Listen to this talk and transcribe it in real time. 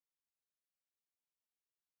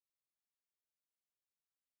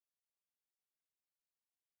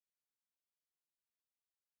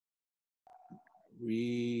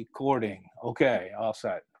Recording. Okay, all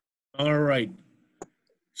set. All right.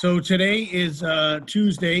 So today is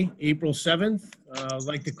Tuesday, April 7th. I'd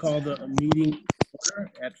like to call the meeting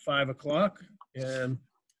order at 5 o'clock.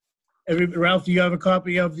 Ralph, do you have a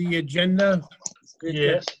copy of the agenda?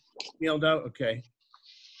 Yes. Mailed out? Okay.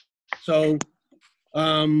 So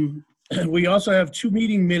we also have two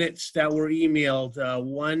meeting minutes that were emailed.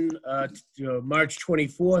 One March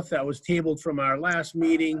 24th that was tabled from our last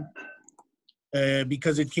meeting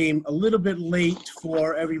because it came a little bit late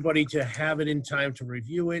for everybody to have it in time to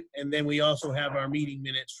review it. And then we also have our meeting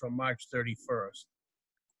minutes from March 31st.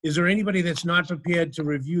 Is there anybody that's not prepared to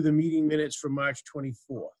review the meeting minutes from March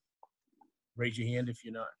 24th? Raise your hand if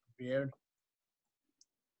you're not prepared.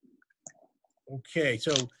 Okay,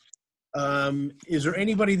 so is there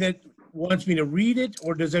anybody that wants me to read it,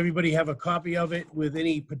 or does everybody have a copy of it with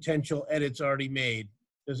any potential edits already made?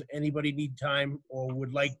 Does anybody need time or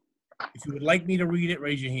would like, if you would like me to read it,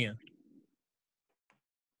 raise your hand.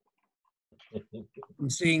 I'm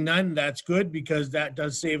seeing none. That's good, because that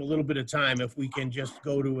does save a little bit of time if we can just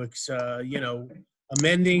go to,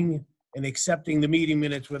 amending and accepting the meeting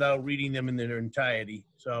minutes without reading them in their entirety.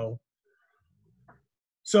 So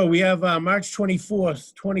we have March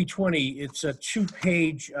 24th, 2020. It's a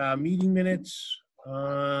two-page meeting minutes.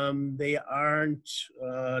 They aren't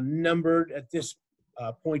numbered at this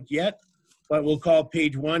point yet, but we'll call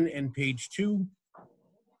page 1 and page 2.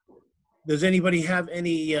 Does anybody have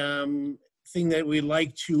any thing that we'd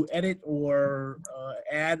like to edit or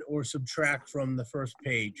add or subtract from the first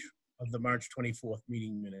page of the March 24th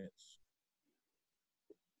meeting minutes?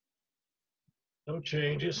 No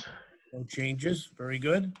changes. No changes. Very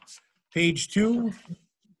good. Page 2.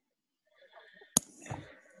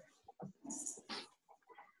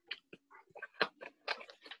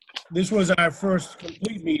 This was our first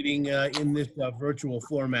complete meeting in this virtual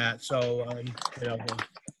format. So,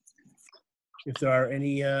 if there are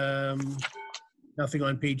any, nothing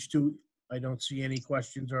on page 2, I don't see any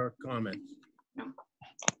questions or comments.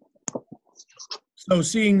 So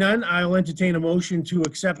seeing none, I'll entertain a motion to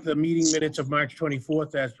accept the meeting minutes of March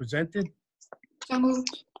 24th as presented. So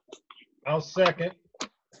moved. I'll second.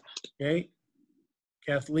 Okay.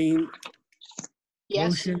 Kathleen,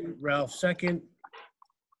 Yes. motion, Ralph, second.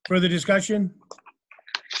 Further discussion?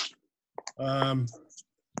 I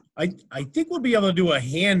think we'll be able to do a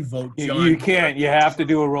hand vote, John. You can't. You have to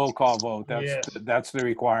do a roll call vote. Yes. That's the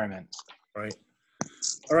requirement. Right.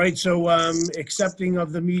 All right, so accepting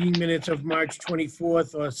of the meeting minutes of March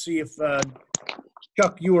 24th. Let's see if,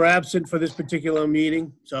 Chuck, you were absent for this particular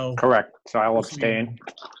meeting, so. Correct, so I'll abstain.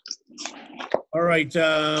 All right,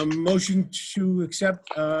 motion to accept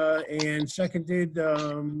and seconded,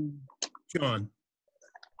 John.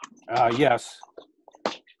 Yes.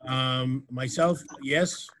 Myself,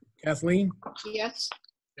 yes. Kathleen? Yes.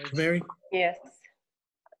 Mary? Yes.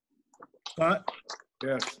 Scott?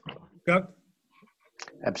 Yes. Chuck?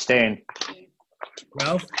 Abstain.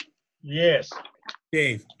 Ralph? Yes.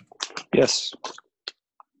 Dave? Yes.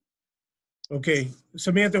 Okay,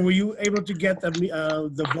 Samantha, were you able to get the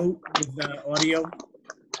vote with the audio?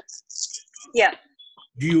 Yeah.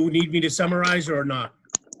 Do you need me to summarize or not?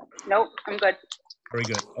 Nope, I'm good. Very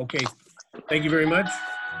good. Okay, thank you very much.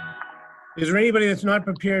 Is there anybody that's not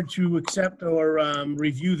prepared to accept or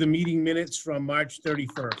review the meeting minutes from March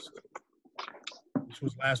 31st? This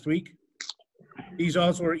was last week. These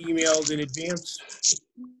also were emailed in advance.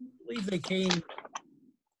 I believe they came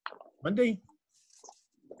Monday.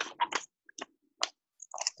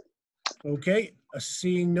 Okay,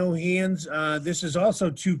 seeing no hands. This is also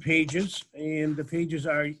 2 pages, and the pages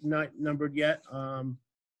are not numbered yet.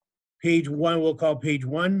 Page 1, we'll call page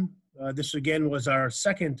 1. This again was our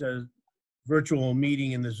second virtual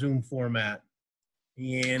meeting in the Zoom format.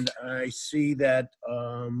 And I see that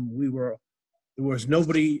there was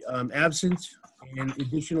nobody absent. And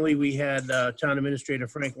additionally, we had Town Administrator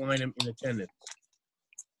Frank Lynham in attendance.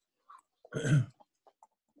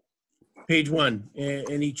 Page 1,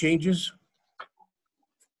 any changes?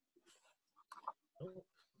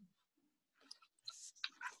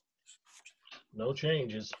 No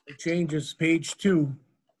changes. No changes. Page 2.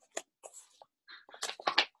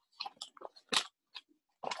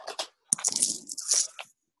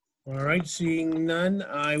 All right, seeing none,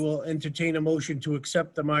 I will entertain a motion to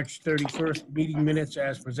accept the March 31st meeting minutes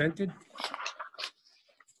as presented.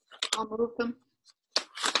 I'll move them.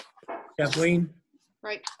 Kathleen?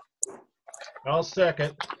 Right. I'll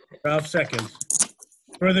second. Ralph seconds.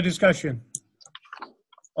 Further discussion?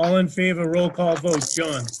 All in favor, roll call vote.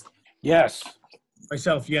 John? Yes.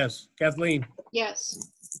 Myself, yes. Kathleen?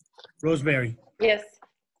 Yes. Rosemary? Yes.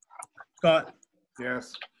 Scott?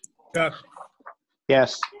 Yes. Chuck?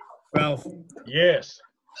 Yes. Ralph, Yes.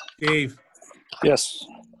 Dave. Yes.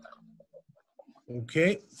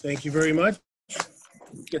 Okay, thank you very much.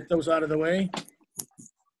 Get those out of the way.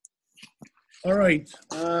 All right,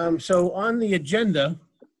 so on the agenda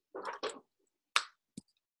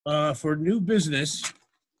for new business,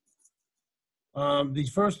 the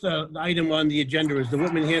first item on the agenda is the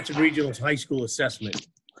Whitman-Hanson Regional High School Assessment.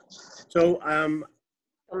 So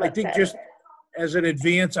I think just as an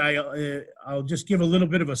advance, I'll just give a little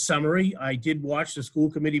bit of a summary. I did watch the school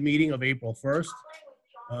committee meeting of April 1st,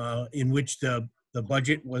 in which the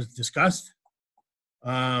budget was discussed.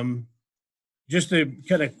 Just a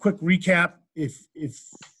kind of quick recap, if you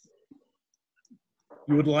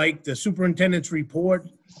would like, the superintendent's report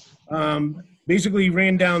basically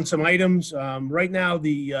ran down some items. Right now,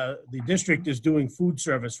 the district is doing food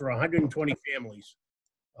service for 120 families.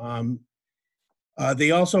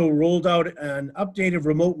 They also rolled out an updated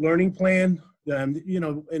remote learning plan. And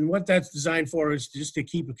what that's designed for is just to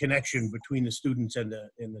keep a connection between the students and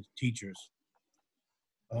the teachers.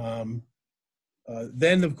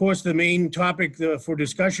 Then, of course, the main topic for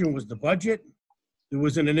discussion was the budget. There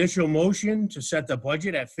was an initial motion to set the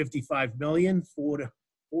budget at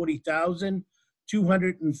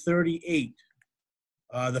 $55,040,238.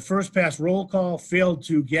 The first pass roll call failed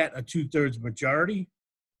to get a 2/3 majority.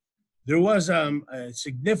 There was a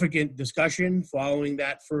significant discussion following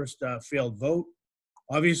that first failed vote.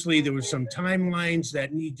 Obviously, there were some timelines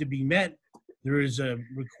that need to be met. There is a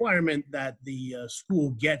requirement that the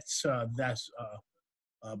school gets that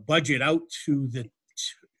budget out to the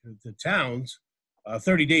towns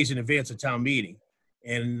 30 days in advance of town meeting.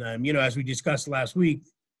 And, as we discussed last week,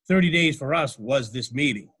 30 days for us was this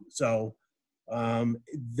meeting. So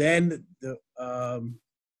then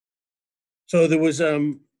so there was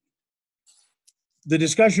the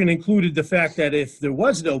discussion included the fact that if there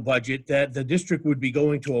was no budget, that the district would be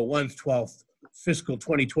going to a 1/12 fiscal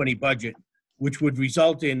 2020 budget, which would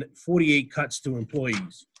result in 48 cuts to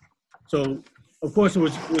employees. So, of course, there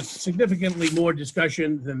was significantly more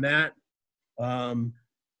discussion than that.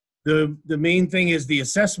 The main thing is the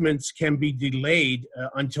assessments can be delayed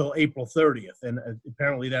until April 30th, and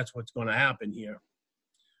apparently that's what's going to happen here.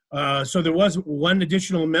 So there was one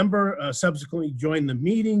additional member subsequently joined the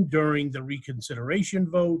meeting during the reconsideration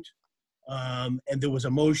vote, and there was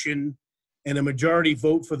a motion and a majority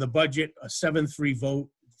vote for the budget, a 7-3 vote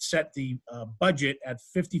set the budget at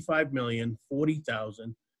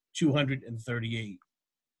 $55,040,238.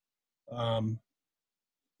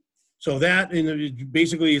 So that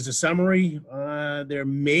basically is a summary. There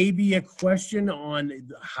may be a question on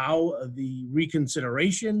how the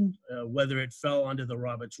reconsideration, whether it fell under the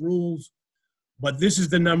Roberts rules, but this is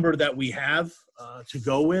the number that we have to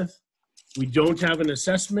go with. We don't have an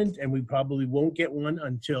assessment, and we probably won't get one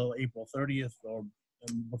until April 30th or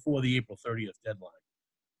before the April 30th deadline.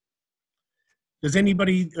 Does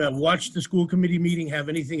anybody watch the school committee meeting, have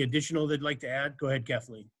anything additional they'd like to add? Go ahead,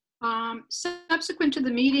 Kathleen. Subsequent to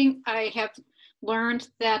the meeting, I have learned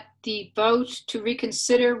that the vote to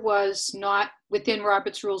reconsider was not within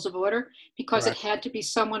Robert's Rules of Order because Correct. it had to be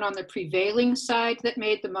someone on the prevailing side that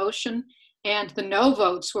made the motion, and the no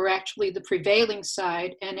votes were actually the prevailing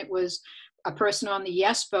side, and it was a person on the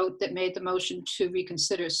yes vote that made the motion to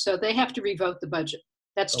reconsider. So they have to revote the budget.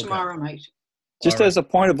 That's Okay. tomorrow night. Just All as a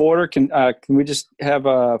point of order, can we just have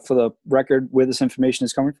for the record where this information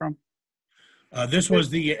is coming from? This was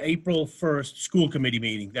the April 1st school committee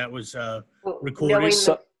meeting. That was recorded.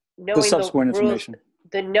 The subsequent information.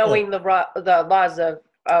 Knowing the laws of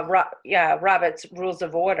Robert's Rules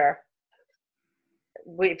of Order.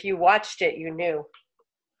 If you watched it, you knew.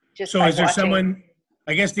 Just So by is there watching. someone,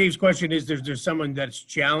 I guess Dave's question is, there's someone that's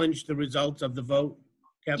challenged the results of the vote,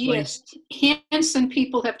 Kathleen? Yes, Hanson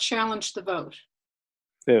people have challenged the vote.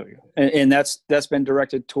 There we go. And that's been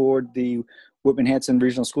directed toward the Whitman-Hanson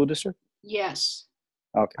Regional School District? Yes.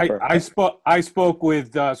 Okay, perfect. I spoke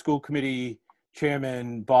with school committee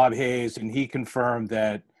chairman Bob Hayes, and he confirmed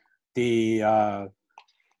that the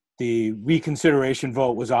reconsideration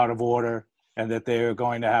vote was out of order and that they're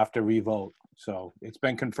going to have to revote. So it's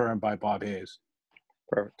been confirmed by Bob Hayes.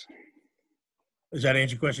 Perfect. Does that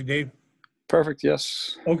answer your question, Dave? Perfect,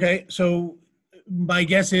 yes. Okay, so my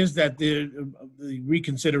guess is that the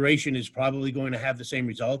reconsideration is probably going to have the same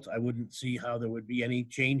result. I wouldn't see how there would be any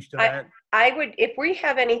change to that. I would, if we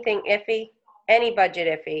have anything iffy, any budget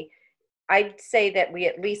iffy, I'd say that we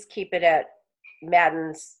at least keep it at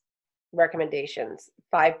Madden's recommendations,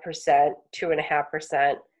 5%,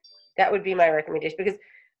 2.5%. That would be my recommendation, because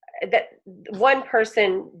that one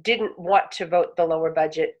person didn't want to vote the lower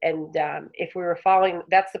budget, and if we were following,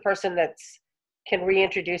 that's the person that's can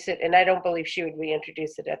reintroduce it, and I don't believe she would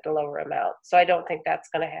reintroduce it at the lower amount. So I don't think that's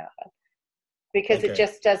going to happen because it Okay.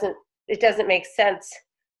 just doesn't make sense.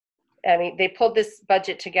 I mean, they pulled this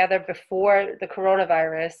budget together before the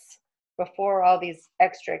coronavirus, before all these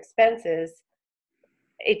extra expenses.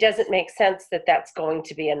 It doesn't make sense that that's going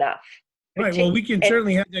to be enough. Right, well, we can And-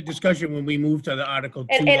 certainly have that discussion when we move to the Article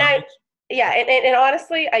 2 And I, lines. yeah, and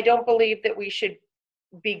honestly, I don't believe that we should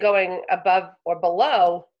be going above or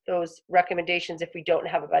below those recommendations if we don't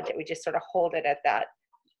have a budget. We just sort of hold it at that,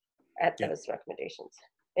 at Yeah. those recommendations,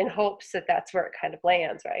 in hopes that that's where it kind of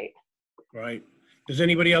lands, right? Right. Does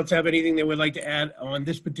anybody else have anything they would like to add on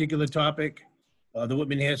this particular topic? The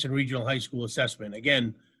Whitman-Hanson Regional High School assessment.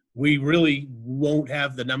 Again, we really won't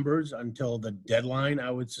have the numbers until the deadline,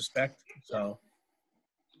 I would suspect. So,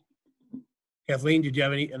 Kathleen, did you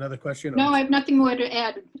have another question? No, I have nothing more to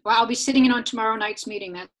add. Well, I'll be sitting in on tomorrow night's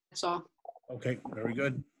meeting, that's all. Okay, very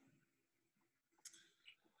good.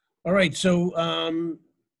 All right, so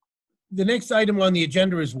the next item on the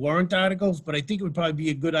agenda is warrant articles, but I think it would probably be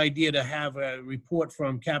a good idea to have a report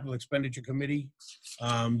from Capital Expenditure Committee,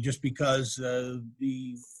 just because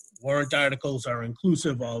the warrant articles are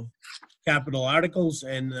inclusive of capital articles,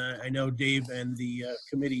 and I know Dave and the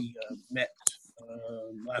committee met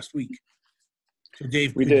last week. So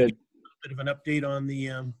Dave, We could you did. give a bit of an update on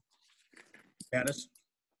the status?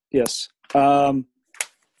 Yes.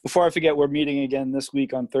 Before I forget, we're meeting again this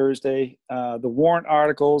week on Thursday. The warrant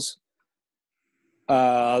articles,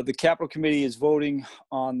 the capital committee is voting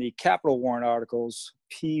on the capital warrant articles,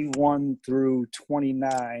 P1 through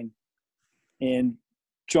 29. And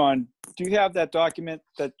John, do you have that document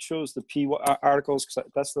that shows the P articles? Because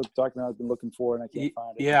that's the document I've been looking for and I can't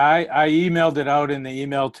find it. Yeah, I emailed it out in the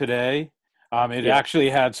email today. It Yeah. actually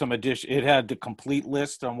had some addition. It had the complete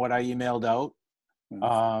list on what I emailed out.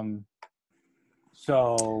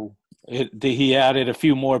 So he added a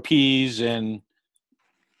few more P's, and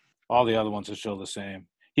all the other ones are still the same.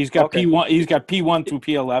 He's got Okay. P1. He's got P1 through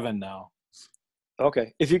P11 now.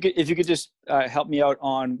 Okay, if you could just help me out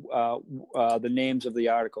on the names of the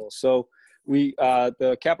articles. So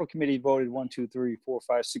the capital committee voted 1, 2, 3, 4,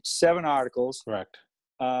 5, 6, 7 articles. Correct.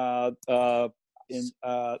 I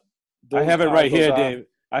I have it right here, Dave.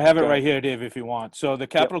 I have it Go right ahead. here, Dave, if you want. So the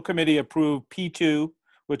capital committee approved P2,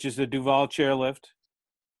 which is the Duval chairlift.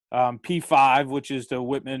 P5, which is the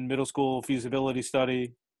Whitman Middle School feasibility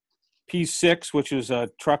study. P6, which was a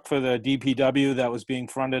truck for the DPW that was being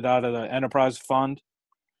funded out of the enterprise fund.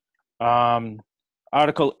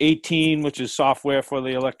 Article 18, which is software for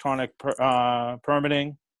the electronic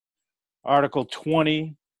permitting. Article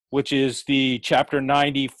 20, which is the Chapter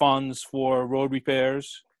 90 funds for road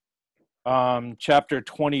repairs. Article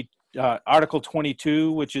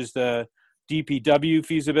 22, which is the DPW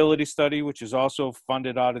feasibility study, which is also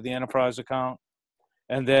funded out of the enterprise account.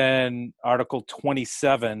 And then Article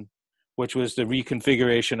 27, which was the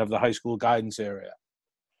reconfiguration of the high school guidance area.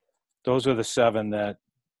 Those are the 7 that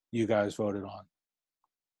you guys voted on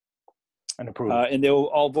and approved. and they were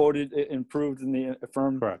all voted, approved, and they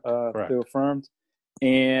affirmed. Correct. Correct. They were affirmed.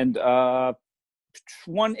 And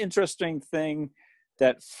one interesting thing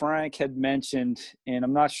that Frank had mentioned, and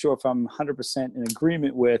I'm not sure if I'm 100% in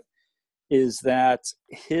agreement with, is that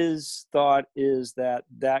his thought is that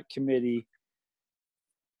that committee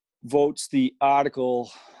votes the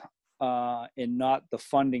article and not the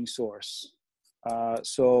funding source.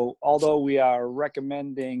 So although we are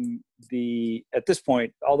recommending at this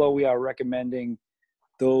point, although we are recommending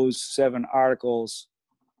those 7 articles,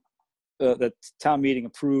 that town meeting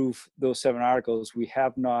approve those 7 articles, we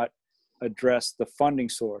have not addressed the funding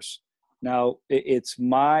source. Now, it's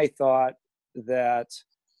my thought that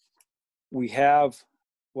we have,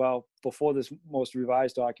 well, before this most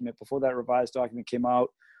revised document, before that revised document came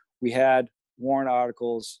out, we had warrant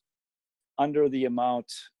articles under the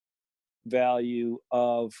amount value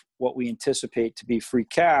of what we anticipate to be free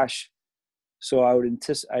cash. So I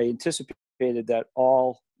anticipated that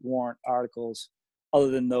all warrant articles,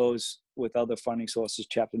 other than those with other funding sources,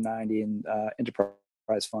 Chapter 90 and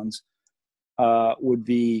enterprise funds, would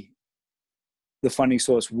be, the funding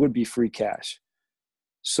source would be free cash.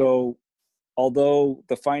 So although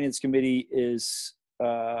the finance committee is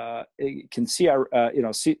can see our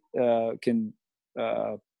can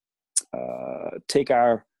take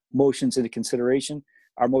our motions into consideration,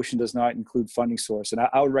 our motion does not include funding source, and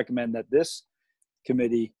I would recommend that this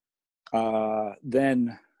committee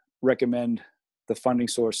then recommend the funding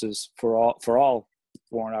sources for all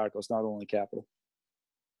warrant articles, not only capital.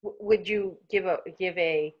 Would you give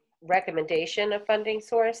a recommendation of funding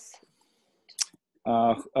source?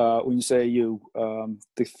 When you say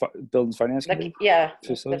the buildings finance committee? Yeah,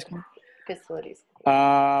 Facilities committee? Facilities.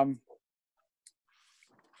 Um,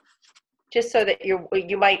 Just so that you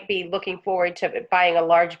might be looking forward to buying a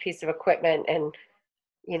large piece of equipment, and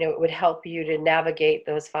it would help you to navigate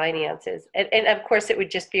those finances. And of course, it would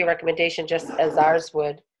just be a recommendation, just as ours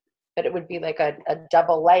would, but it would be like a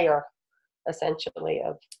double layer, essentially,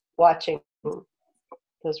 of watching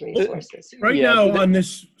those resources. Right Yeah, now on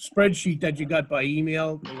this spreadsheet that you got by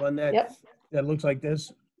email, the one that Yep. that looks like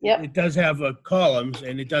this, Yep. it does have columns,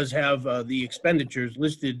 and it does have the expenditures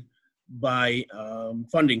listed by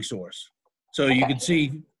funding source. So you Okay. can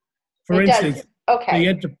see, for It does. instance,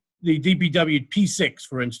 Okay. the DPW P6,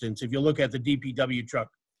 for instance, if you look at the DPW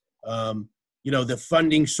truck, the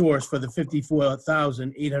funding source for the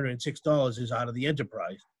 $54,806 is out of the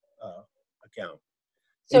enterprise account.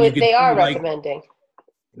 So And you can they are see, like, recommending.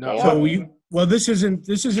 No. They So are. well, this isn't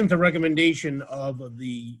the recommendation of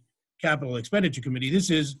the Capital Expenditure Committee. This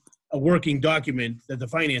is a working document that the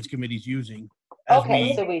Finance Committee is using.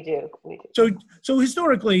 Okay, so we do. So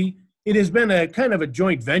historically, it has been a kind of a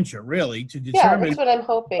joint venture, really, to Yeah, determine that's what I'm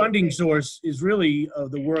hoping. funding source is really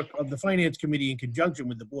the work of the Finance Committee in conjunction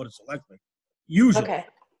with the Board of Selectmen, usually. Okay.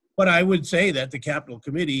 But I would say that the Capital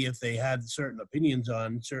Committee, if they had certain opinions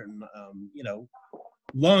on certain,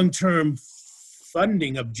 long-term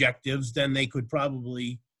funding objectives, then they could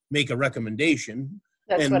probably make a recommendation.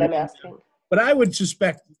 That's And what I'm asking. But I would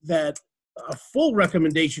suspect that a full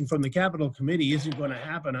recommendation from the Capital Committee isn't going to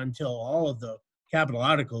happen until all of the capital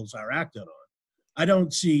articles are acted on. I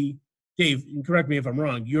don't see, Dave, correct me if I'm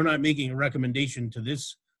wrong, you're not making a recommendation to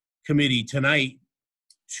this committee tonight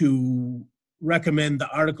to recommend the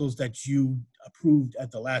articles that you approved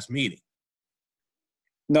at the last meeting.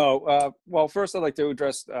 No. Well, first I'd like to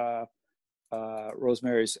address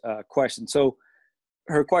Rosemary's question. So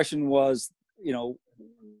her question was,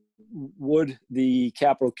 would the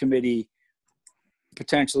capital committee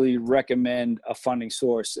potentially recommend a funding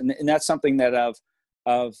source? And that's something that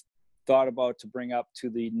I've thought about to bring up to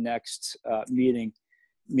the next meeting,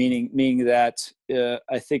 meaning that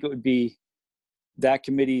I think it would be that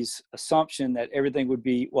committee's assumption that everything would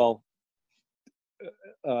be,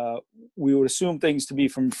 we would assume things to be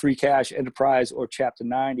from free cash, enterprise, or Chapter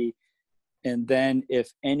 90. And then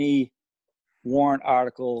if any warrant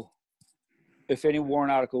article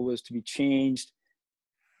was to be changed,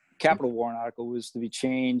 capital warrant article was to be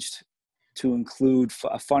changed to include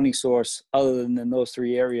a funding source other than those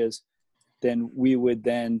three areas, then we would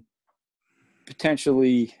then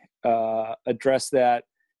potentially address that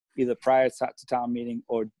either prior to town meeting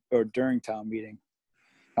or during town meeting.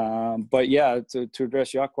 But yeah, to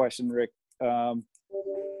address your question, Rick,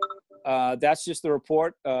 that's just the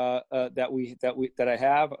report that I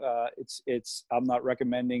have. I'm not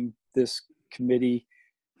recommending this committee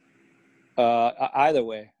either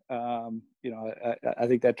way. I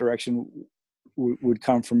think that direction would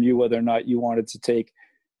come from you, whether or not you wanted to take.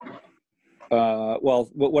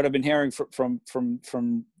 What I've been hearing from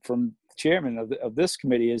chairman of this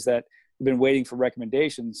committee is that we've been waiting for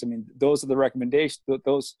recommendations. I mean, those are the recommendations.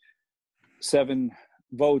 Those 7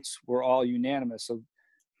 votes were all unanimous. So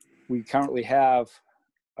we currently have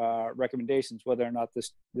recommendations. Whether or not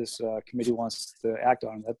this committee wants to act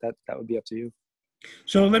on that would be up to you.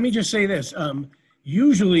 So let me just say this.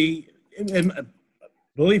 Usually, and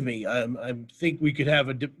believe me, I think we could have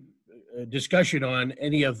a discussion on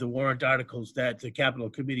any of the warrant articles that the Capital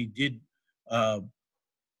Committee did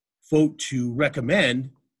vote to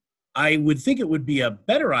recommend. I would think it would be a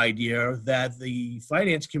better idea that the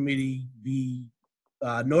Finance Committee be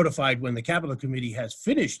notified when the Capital Committee has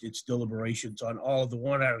finished its deliberations on all of the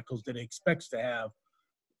warrant articles that it expects to have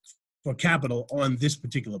for capital on this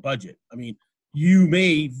particular budget. I mean, you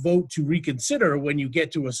may vote to reconsider when you get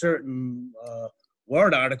to a certain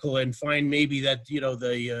warrant article and find maybe that,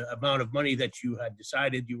 the amount of money that you had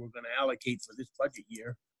decided you were going to allocate for this budget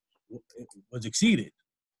year was exceeded.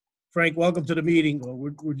 Frank, welcome to the meeting.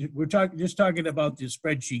 We're just talking about the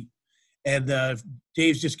spreadsheet, and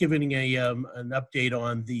Dave's just giving an update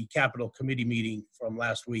on the Capital Committee meeting from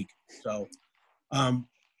last week. So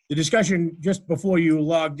the discussion just before you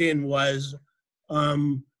logged in was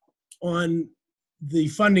on the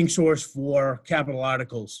funding source for capital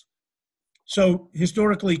articles. So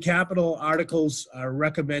historically, capital articles are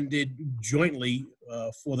recommended jointly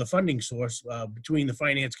for the funding source between the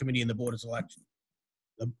Finance Committee and the Board of Selectmen.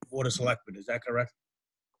 Is that correct?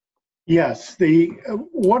 Yes.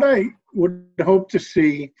 What I would hope to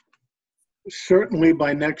see, certainly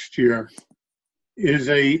by next year, is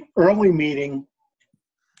a early meeting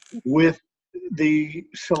with the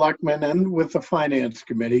selectmen and with the Finance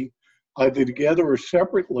Committee, either together or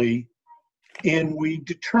separately, and we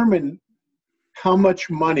determine how much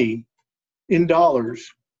money in dollars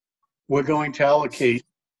we're going to allocate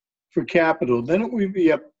for capital. Then it would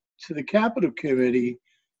be up to the capital committee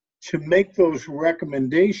to make those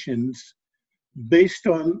recommendations based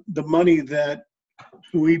on the money that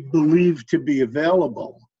we believe to be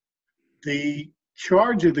available. The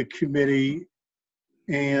charge of the committee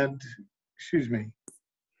and, excuse me,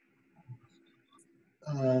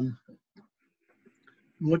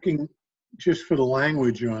 looking just for the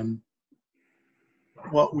language on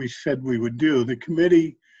what we said we would do. The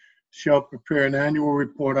committee shall prepare an annual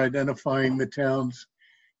report identifying the town's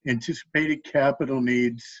anticipated capital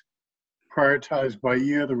needs, prioritized by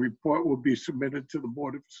year. The report will be submitted to the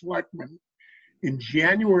Board of Selectmen in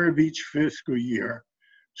January of each fiscal year.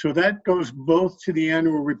 So that goes both to the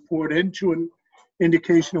annual report and to an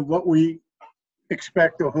indication of what we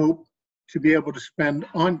expect or hope to be able to spend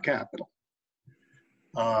on capital.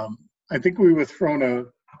 I think we were thrown a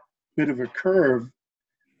bit of a curve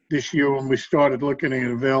this year when we started looking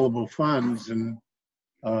at available funds, and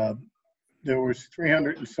there was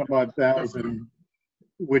 300 and some odd thousand,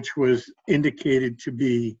 which was indicated to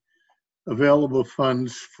be available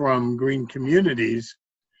funds from green communities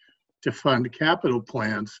to fund capital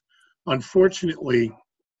plans. Unfortunately,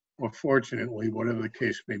 or fortunately, whatever the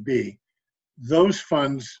case may be, those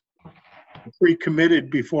funds are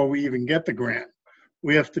pre-committed before we even get the grant.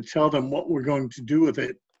 We have to tell them what we're going to do with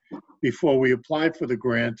it before we apply for the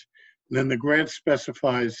grant. And then the grant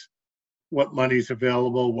specifies what money's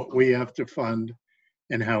available, what we have to fund,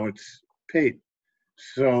 and how it's paid.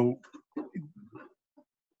 So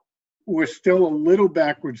we're still a little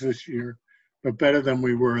backwards this year, but better than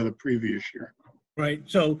we were the previous year. Right.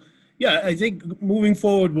 So, yeah, I think moving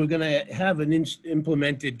forward, we're going to have an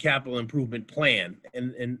implemented capital improvement plan,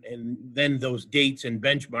 and then those dates and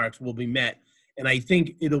benchmarks will be met. And I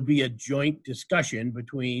think it'll be a joint discussion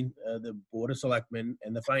between the Board of Selectmen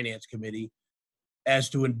and the Finance Committee as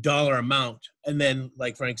to a dollar amount. And then,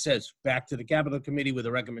 like Frank says, back to the Capital Committee with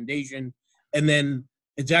a recommendation. And then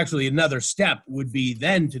it's actually another step would be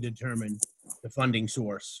then to determine the funding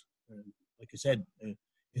source. Like I said, it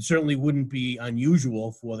certainly wouldn't be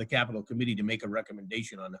unusual for the Capital Committee to make a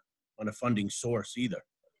recommendation on a funding source either.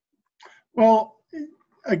 Well,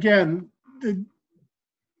 again,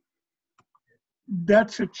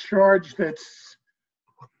 that's a charge that's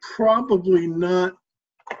probably not,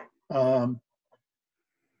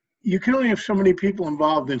 you can only have so many people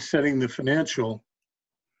involved in setting the financial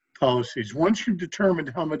policies. Once you've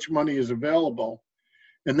determined how much money is available,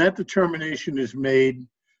 and that determination is made,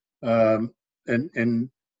 and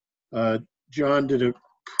John did a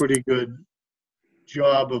pretty good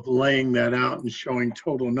job of laying that out and showing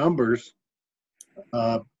total numbers.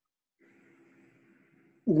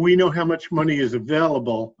 We know how much money is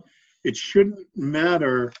available. It shouldn't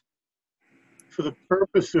matter for the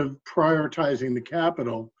purpose of prioritizing the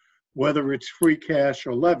capital, whether it's free cash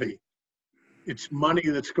or levy. It's money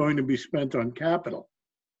that's going to be spent on capital.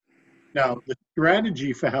 Now, the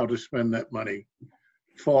strategy for how to spend that money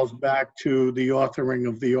falls back to the authoring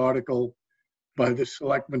of the article by the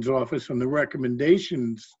Selectman's office and the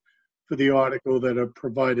recommendations for the article that are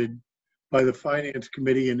provided by the Finance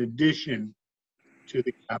Committee in addition to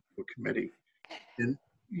the Capital Committee. And,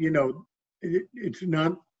 you know,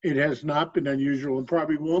 it has not been unusual and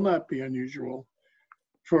probably will not be unusual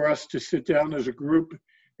for us to sit down as a group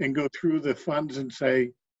and go through the funds and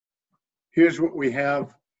say, here's what we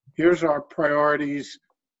have, here's our priorities,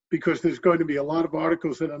 because there's going to be a lot of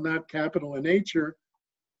articles that are not capital in nature,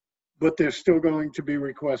 but there's still going to be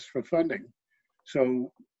requests for funding.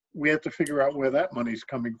 So we have to figure out where that money's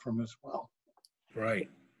coming from as well. Right.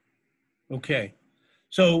 Okay.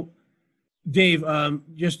 So, Dave,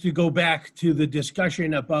 just to go back to the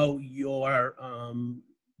discussion about your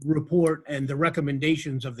report and the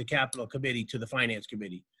recommendations of the Capital Committee to the Finance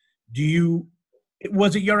Committee,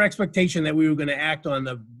 was it your expectation that we were going to act on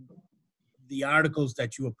the articles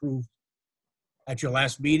that you approved at your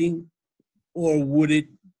last meeting, or would it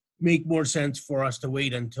make more sense for us to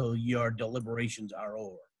wait until your deliberations are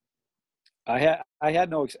over? I had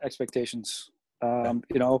no expectations. You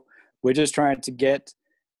know, we're just trying to get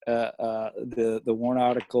the warrant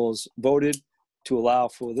articles voted to allow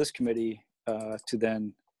for this committee to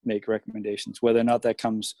then make recommendations. Whether or not that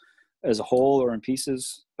comes as a whole or in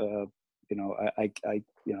pieces, you know,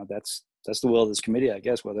 you know, that's the will of this committee, I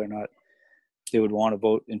guess, whether or not they would want to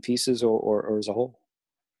vote in pieces or as a whole.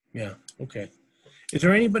 Yeah. Okay. Is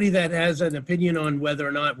there anybody that has an opinion on whether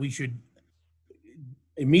or not we should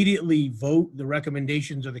immediately vote the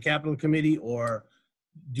recommendations of the Capital Committee, or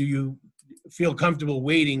do you feel comfortable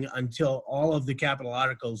waiting until all of the capital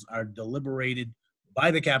articles are deliberated,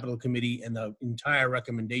 by the capital committee, and the entire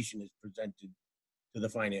recommendation is presented to the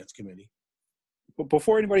finance committee. But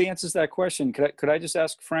before anybody answers that question, could I just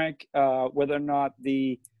ask Frank whether or not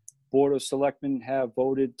the Board of Selectmen have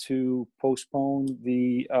voted to postpone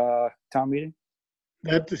the town meeting?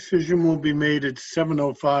 That decision will be made at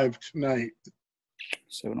 7:05 tonight.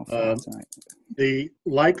 7:05 tonight. The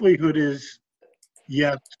likelihood is,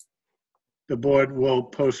 yes, the board will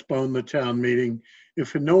postpone the town meeting, if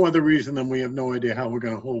for no other reason than we have no idea how we're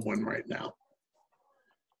going to hold one right now.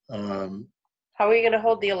 How are you going to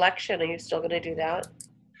hold the election? Are you still going to do that?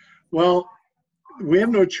 Well, we have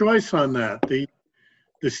no choice on that. The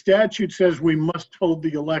statute says we must hold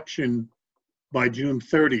the election by June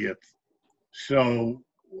 30th. So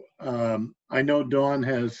I know Dawn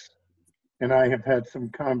and I have had some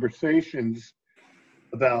conversations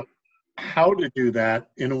about how to do that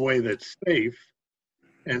in a way that's safe.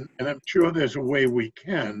 And I'm sure there's a way we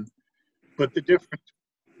can. But the difference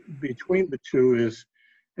between the two is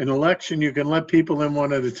an election, you can let people in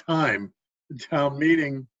one at a time. The town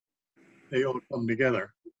meeting, they all come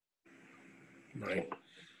together. Right.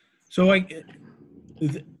 So I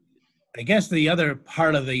guess the other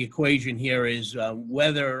part of the equation here is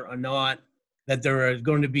whether or not that there are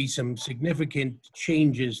going to be some significant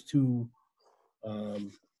changes to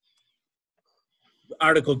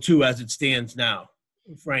Article 2 as it stands now.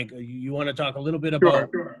 Frank, you want to talk a little bit about?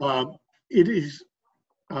 Sure. It is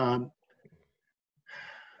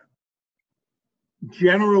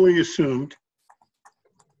generally assumed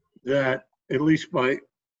that, at least by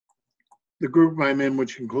the group I'm in,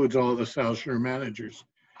 which includes all the South Shore managers,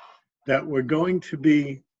 that we're going to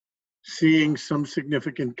be seeing some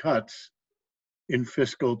significant cuts in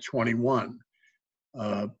fiscal 21.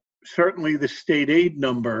 Certainly the state aid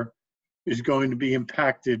number is going to be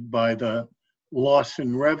impacted by the loss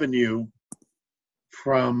in revenue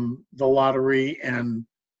from the lottery and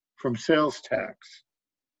from sales tax.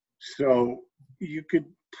 So you could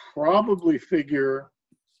probably figure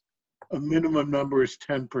a minimum number is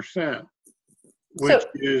 10%, which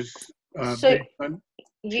is based on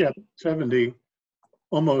chapter 70,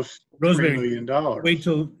 almost Rosemary, $3 million. wait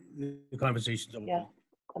till the conversation's over. Yeah.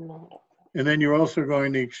 And then you're also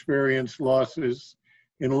going to experience losses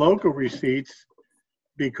in local receipts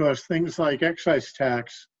because things like excise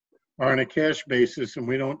tax are on a cash basis and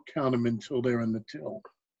we don't count them until they're in the till.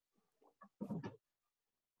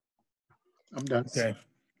 I'm done. Okay.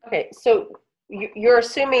 Okay, so you're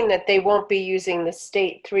assuming that they won't be using the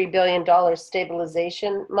state $3 billion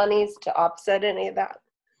stabilization monies to offset any of that?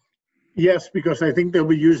 Yes, because I think they'll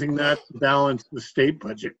be using that to balance the state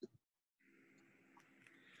budget.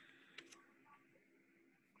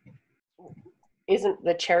 Isn't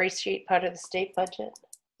the cherry sheet part of the state budget?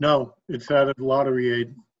 No, it's out of lottery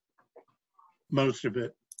aid. Most of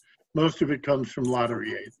it. Most of it comes from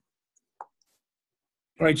lottery aid.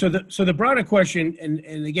 All right, so the broader question,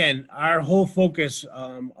 and again, our whole focus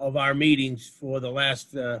of our meetings for the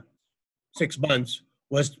last 6 months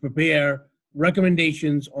was to prepare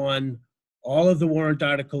recommendations on all of the warrant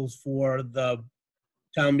articles for the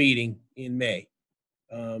town meeting in May.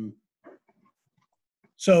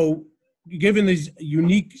 So given these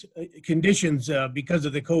unique conditions because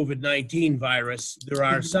of the COVID-19 virus, there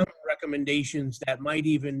are some recommendations that might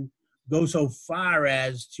even go so far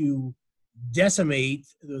as to decimate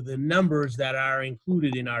the numbers that are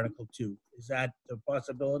included in Article 2. Is that a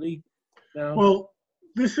possibility now? Well,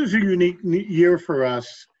 this is a unique year for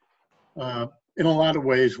us in a lot of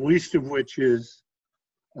ways, least of which is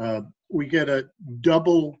we get a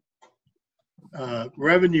double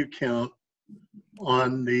revenue count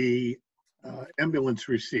on the ambulance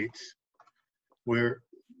receipts, where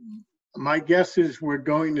my guess is we're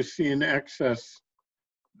going to see an excess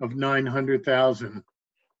of 900,000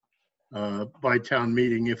 by town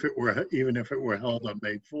meeting even if it were held on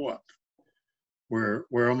May 4th.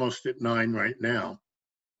 We're almost at 9 right now.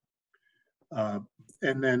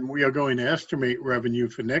 And then we are going to estimate revenue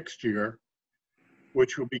for next year,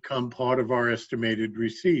 which will become part of our estimated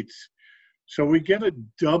receipts. So we get a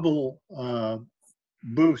double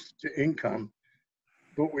boost to income,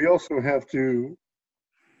 but we also have to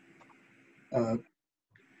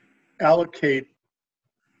allocate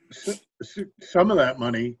some of that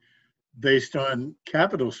money based on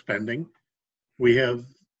capital spending. We have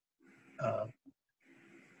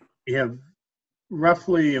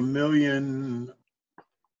roughly $1.1 million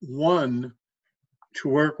to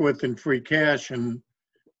work with in free cash, and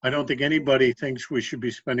I don't think anybody thinks we should be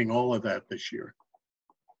spending all of that this year.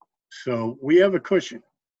 So we have a cushion.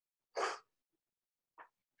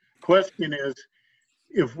 Question is,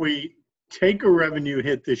 if we take a revenue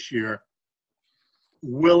hit this year,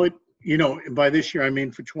 will it by this year, I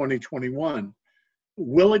mean for 2021,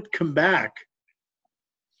 will it come back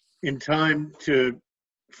in time to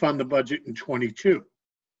fund the budget in 22?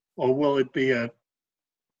 Or will it be a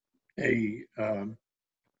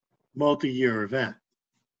multi-year event?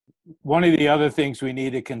 One of the other things we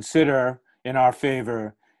need to consider in our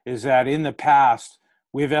favor is that in the past,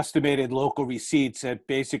 we've estimated local receipts at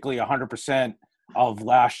basically 100% of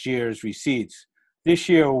last year's receipts. This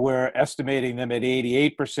year, we're estimating them at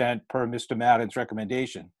 88% per Mr. Madden's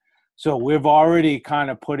recommendation. So we've already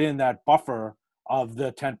kind of put in that buffer of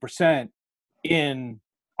the 10% in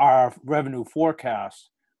our revenue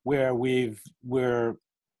forecast, where we've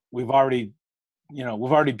already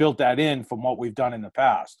built that in from what we've done in the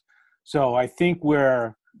past. So I think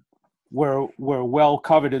we're well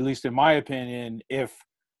covered, at least in my opinion. If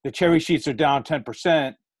the cherry sheets are down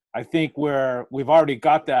 10%, I think we've already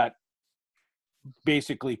got that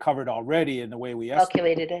basically covered already in the way we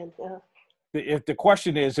estimate. Calculated in, yeah. If the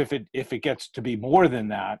question is if it gets to be more than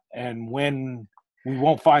that, and when, we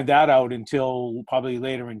won't find that out until probably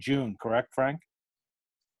later in June, correct, Frank?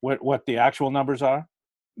 What the actual numbers are?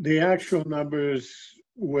 The actual numbers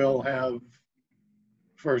will have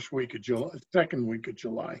first week of July, second week of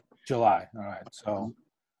July. July, all right. So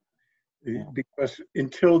because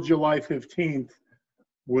until July 15th,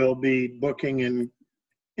 we'll be booking and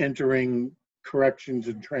entering corrections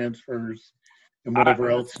and transfers and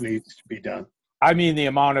whatever else needs to be done. I mean the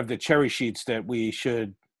amount of the cherry sheets that we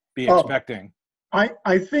should be expecting.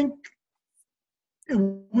 I think it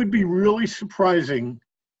would be really surprising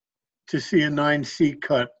to see a 9C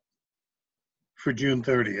cut for June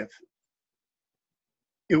 30th.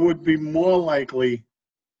 It would be more likely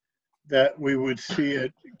that we would see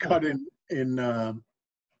it cut in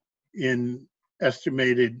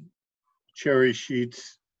estimated cherry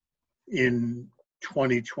sheets in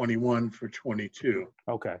 2021 for 22.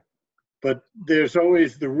 Okay. But there's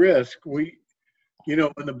always the risk. When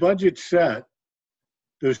the budget's set,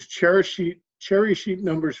 those cherry sheet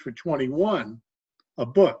numbers for 21 are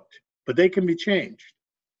booked, but they can be changed,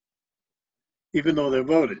 even though they're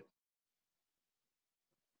voted.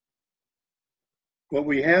 What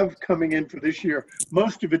we have coming in for this year,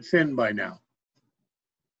 most of it's in by now.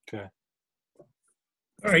 Okay.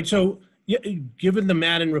 All right, so given the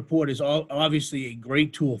Madden report is obviously a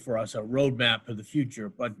great tool for us, a roadmap for the future,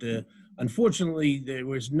 but unfortunately, there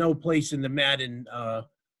was no place in the Madden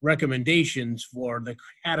recommendations for the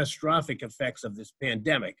catastrophic effects of this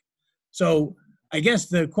pandemic. So I guess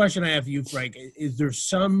the question I have for you, Frank, is there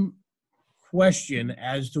some question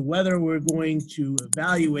as to whether we're going to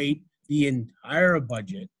evaluate the entire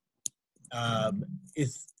budget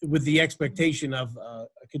with the expectation of a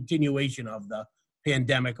continuation of the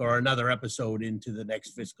pandemic or another episode into the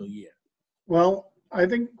next fiscal year? Well, I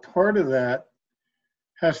think part of that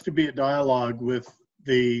has to be a dialogue with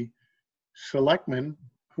the selectmen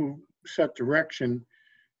who set direction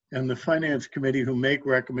and the finance committee who make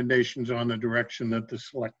recommendations on the direction that the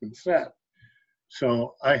selectmen set.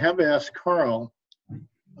 So I have asked Carl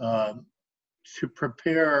to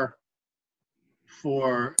prepare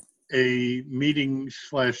for a meeting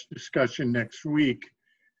 / discussion next week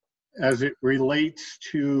as it relates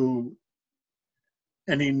to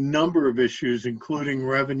any number of issues, including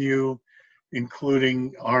revenue,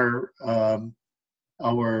 including our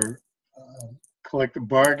collective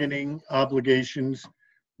bargaining obligations.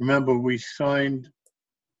 Remember, we signed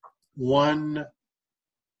one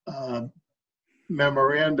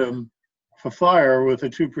memorandum for fire with a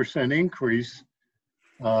 2% increase.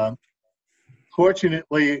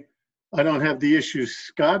 Fortunately, I don't have the issues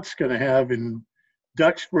Scott's going to have in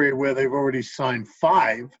Duxbury, where they've already signed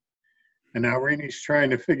 5, and now Rainey's trying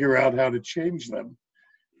to figure out how to change them.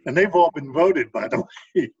 And they've all been voted, by the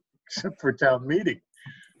way, except for town meeting.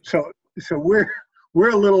 So we're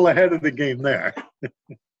a little ahead of the game there.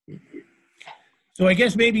 So I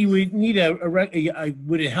guess maybe we need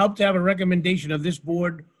would it help to have a recommendation of this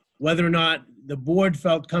board, whether or not the board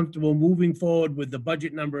felt comfortable moving forward with the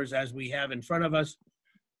budget numbers as we have in front of us,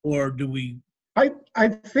 or do we? I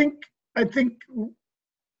think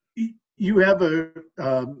you have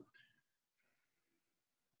a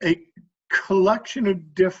collection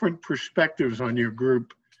of different perspectives on your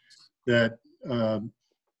group that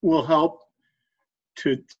will help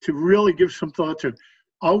to really give some thought to,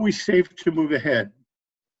 are we safe to move ahead?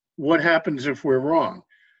 What happens if we're wrong?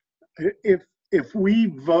 If we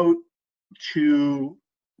vote to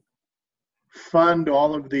fund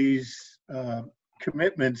all of these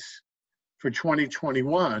commitments for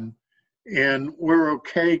 2021, and we're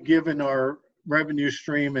okay given our revenue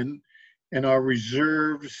stream and our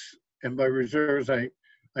reserves, and by reserves I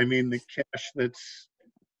mean the cash that's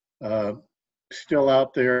still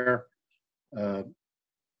out there. The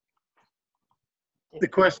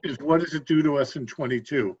question is, what does it do to us in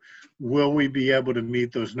 22? Will we be able to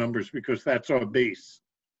meet those numbers? Because that's our base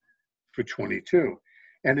for 22.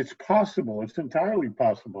 And it's possible, it's entirely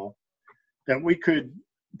possible, that we could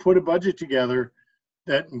put a budget together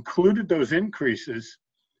that included those increases,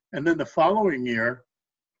 and then the following year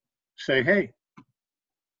say, hey,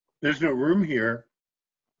 there's no room here,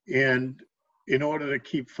 and in order to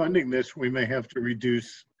keep funding this, we may have to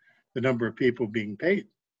reduce the number of people being paid.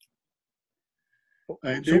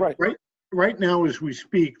 So Right now, as we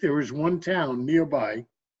speak, there is one town nearby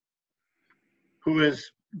who has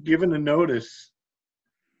given a notice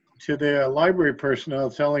to their library personnel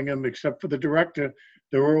telling them, except for the director,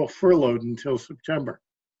 they're all furloughed until September.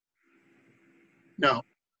 Now,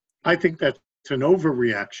 I think that's an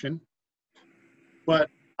overreaction, but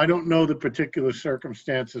I don't know the particular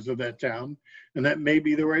circumstances of that town, and that may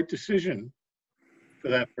be the right decision for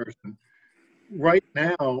that person. Right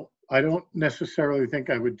now, I don't necessarily think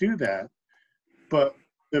I would do that, but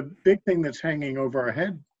the big thing that's hanging over our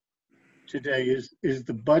head today is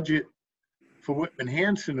the budget for Whitman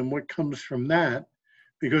Hanson and what comes from that,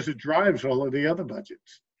 because it drives all of the other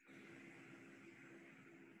budgets.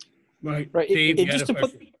 Right. Right. Dave, you had Just a to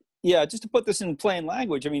put, question. yeah, just to put this in plain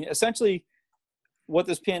language, I mean, essentially, what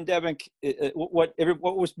this pandemic, what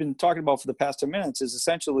was been talking about for the past 10 minutes is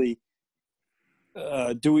essentially,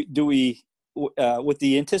 do we with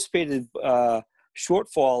the anticipated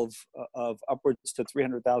shortfall of upwards to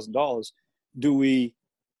 $300,000, do we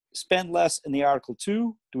spend less in the Article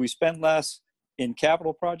 2? Do we spend less in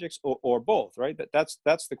capital projects, or both? Right. That's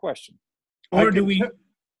the question. Or do we?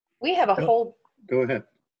 We have a whole, Go ahead.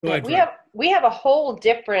 Go ahead, we Frank. have a whole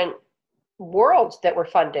different world that we're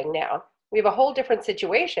funding now. We have a whole different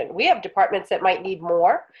situation. We have departments that might need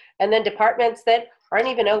more, and then departments that aren't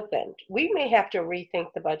even opened. We may have to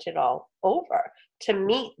rethink the budget all over to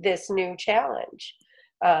meet this new challenge.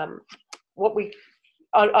 What we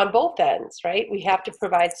on both ends, right? We have to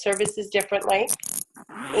provide services differently,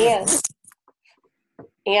 and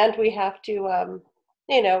we have to,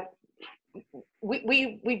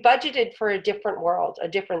 we budgeted for a different world, a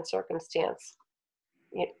different circumstance.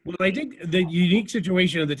 Yeah. Well, I think the unique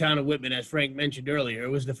situation of the town of Whitman, as Frank mentioned earlier,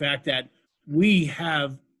 was the fact that we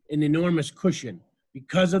have an enormous cushion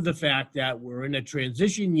because of the fact that we're in a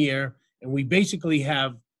transition year and we basically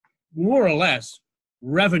have more or less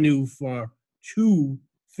revenue for 2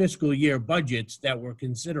 fiscal year budgets that we're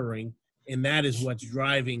considering, and that is what's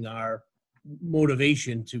driving our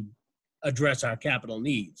motivation to address our capital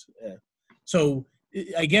needs. So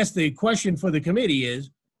I guess the question for the committee is,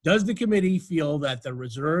 does the committee feel that the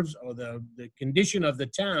reserves or the condition of the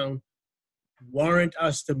town warrant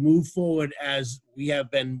us to move forward as we have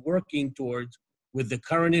been working towards with the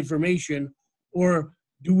current information? Or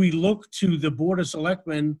do we look to the Board of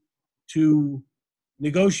Selectmen to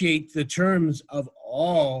negotiate the terms of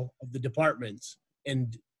all of the departments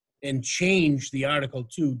and change the Article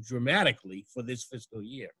 2 dramatically for this fiscal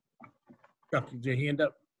year? Chuck, did your hand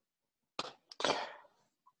up?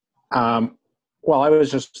 Well, I was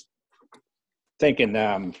just thinking,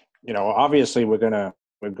 obviously we're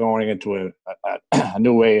going into a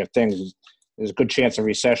new way of things. There's a good chance of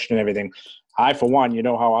recession and everything. I, for one,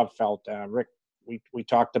 how I've felt, Rick, we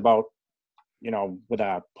talked about, with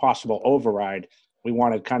a possible override, we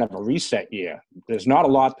wanted kind of a reset year. There's not a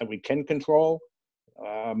lot that we can control.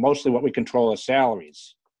 Mostly what we control is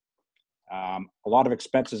salaries. A lot of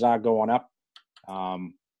expenses are going up.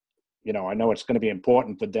 I know it's going to be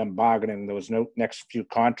important for them bargaining those next few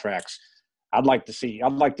contracts. I'd like to see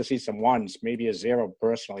some ones, maybe a 0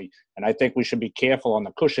 personally. And I think we should be careful on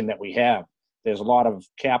the cushion that we have. There's a lot of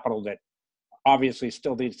capital that obviously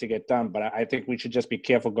still needs to get done, but I think we should just be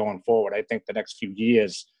careful going forward. I think the next few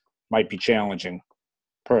years might be challenging,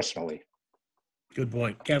 personally. Good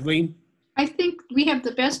point. Kathleen? I think we have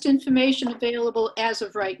the best information available as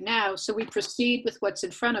of right now, so we proceed with what's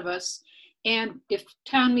in front of us. And if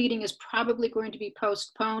town meeting is probably going to be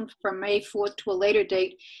postponed from May 4th to a later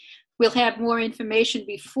date, we'll have more information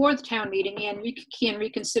before the town meeting and we can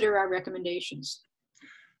reconsider our recommendations.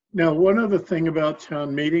 Now, one other thing about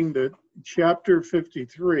town meeting, that Chapter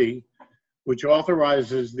 53, which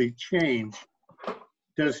authorizes the change,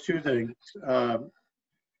 does 2 things.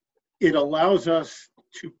 It allows us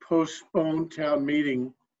to postpone town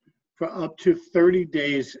meeting for up to 30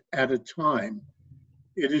 days at a time.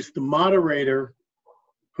 It is the moderator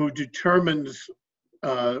who determines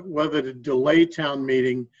whether to delay town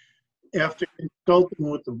meeting after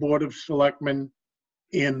consulting with the Board of Selectmen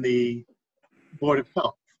and the Board of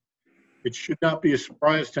Health. It should not be a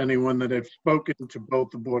surprise to anyone that I've spoken to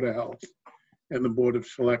both the Board of Health and the Board of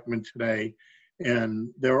Selectmen today, and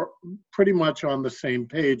they're pretty much on the same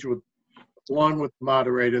page with, along with the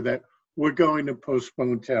moderator, that we're going to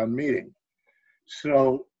postpone town meeting.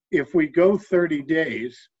 So if we go 30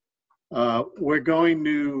 days, we're going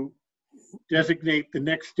to designate the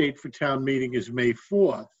next date for town meeting is May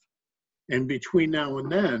 4th. And between now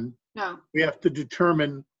and then, No, we have to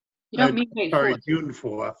determine, you don't mean May sorry, 4th. June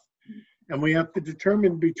 4th. And we have to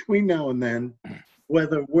determine between now and then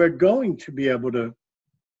whether we're going to be able to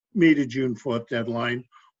meet a June 4th deadline,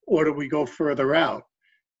 or do we go further out?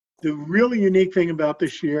 The really unique thing about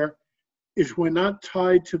this year is we're not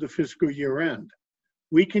tied to the fiscal year end.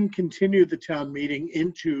 We can continue the town meeting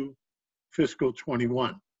into fiscal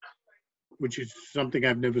 21, which is something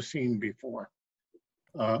I've never seen before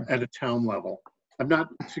at a town level. I'm not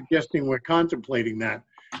suggesting we're contemplating that.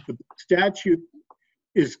 The statute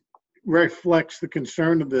reflects the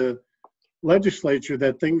concern of the legislature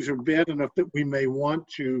that things are bad enough that we may want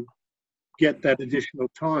to get that additional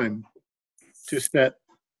time to set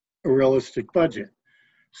a realistic budget.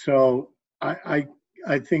 So I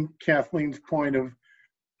think Kathleen's point of,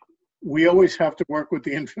 we always have to work with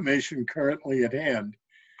the information currently at hand,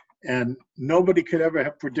 and nobody could ever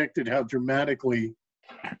have predicted how dramatically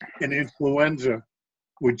an influenza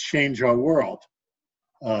would change our world.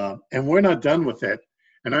 And we're not done with it.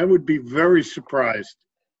 And I would be very surprised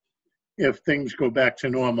if things go back to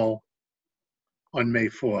normal on May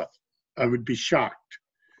 4th. I would be shocked.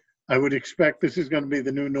 I would expect this is going to be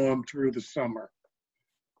the new norm through the summer,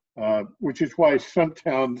 which is why some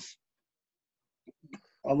towns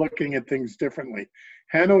are looking at things differently.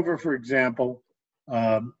 Hanover, for example,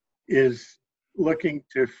 is looking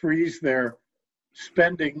to freeze their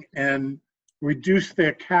spending and reduce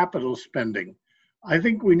their capital spending. I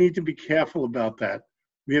think we need to be careful about that.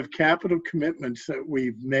 We have capital commitments that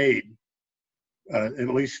we've made, at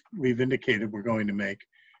least we've indicated we're going to make,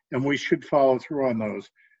 and we should follow through on those.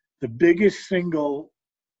 The biggest single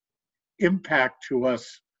impact to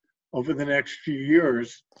us over the next few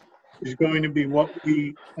years is going to be what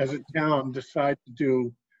we as a town decide to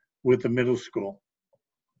do with the middle school,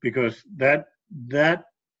 because that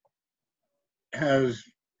has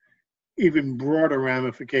even broader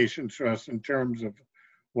ramifications for us in terms of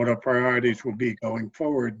what our priorities will be going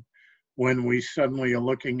forward when we suddenly are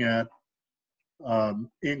looking at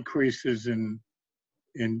increases in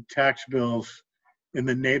tax bills in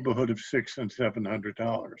the neighborhood of $600 and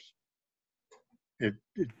 $700. It's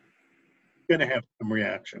going to have some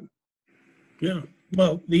reaction. Yeah,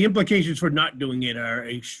 well, the implications for not doing it are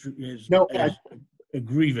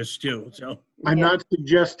grievous too, so. I'm not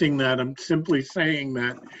suggesting that. I'm simply saying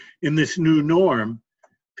that in this new norm,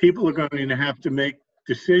 people are going to have to make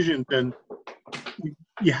decisions, and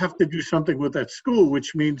you have to do something with that school,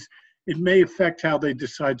 which means it may affect how they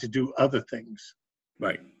decide to do other things.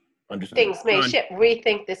 Right, understand. Things may John. shift.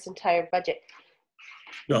 Rethink this entire budget.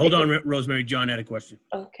 No, hold on, Rosemary. John had a question.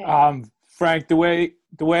 Okay. Frank, the way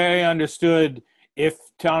I understood, if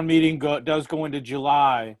town meeting does go into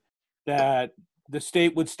July, that the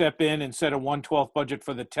state would step in and set a 1/12 budget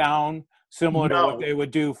for the town, similar to what they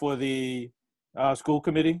would do for the school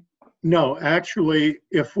committee? No, actually,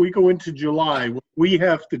 if we go into July, what we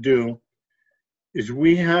have to do is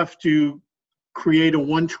we have to create a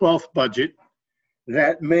 1/12 budget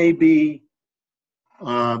that may be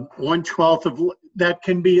 1/12 of, that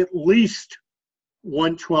can be at least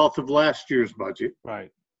 1/12 of last year's budget.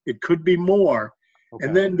 Right. It could be more. Okay.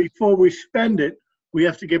 And then before we spend it, we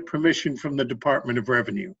have to get permission from the Department of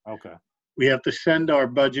Revenue. Okay. We have to send our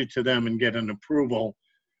budget to them and get an approval,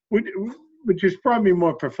 which is probably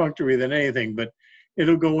more perfunctory than anything, but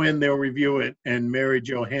it'll go in, they'll review it, and Mary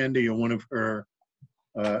Jo Handy or one of her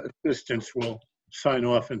assistants will sign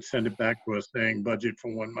off and send it back to us saying budget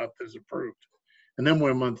for 1 month is approved. And then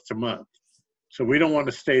we're month to month. So we don't want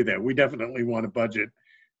to stay there. We definitely want a budget.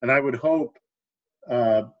 And I would hope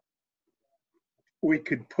we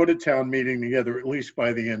could put a town meeting together at least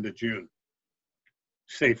by the end of June,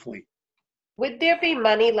 safely. Would there be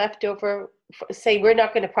money left over? Say we're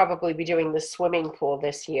not going to probably be doing the swimming pool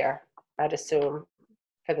this year, I'd assume,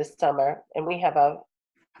 for the summer, and we have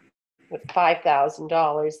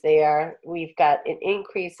 $5,000 there. We've got an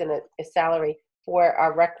increase in a salary for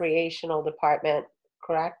our recreational department,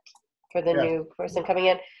 correct? For the new person coming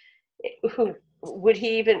in. Who would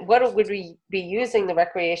he even? What would we be using the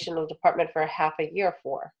recreational department for half a year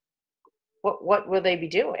for? What will they be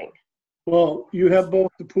doing? Well, you have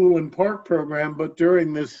both the pool and park program, but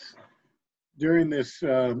during this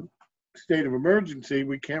state of emergency,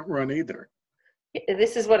 we can't run either.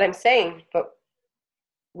 This is what I'm saying, but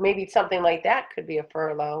maybe something like that could be a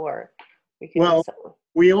furlough, or we could do Well, something.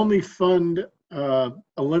 we only fund a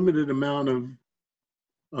limited amount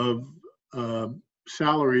of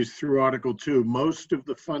salaries through Article 2. Most of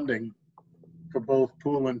the funding for both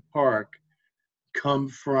pool and park come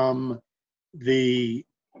from the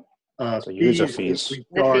So user fees. fees.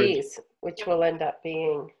 The fees, which will end up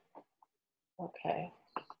being, okay.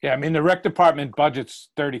 Yeah, I mean, the rec department budget's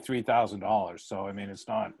 $33,000, so I mean, it's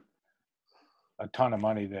not a ton of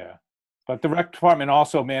money there. But the rec department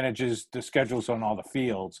also manages the schedules on all the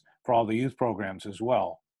fields for all the youth programs as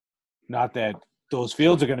well. Not that those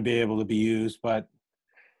fields are going to be able to be used, but,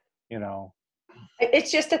 you know.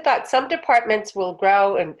 It's just a thought. Some departments will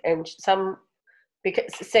grow and some, because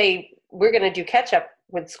say we're going to do catch up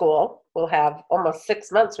with school. We'll have almost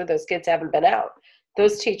 6 months where those kids haven't been out.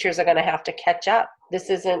 Those teachers are going to have to catch up. This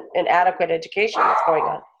isn't an adequate education that's going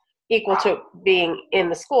on, equal to being in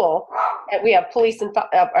the school. And we have police and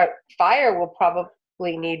fire will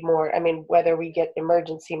probably need more. I mean, whether we get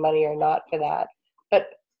emergency money or not for that. But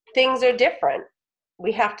things are different.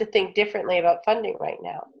 We have to think differently about funding right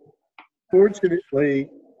now. Fortunately,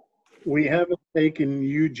 we haven't taken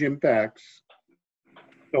huge impacts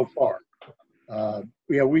so far.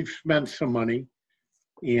 Yeah, we've spent some money,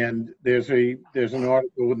 and there's an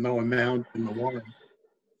article with no amount in the warrant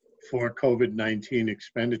for COVID-19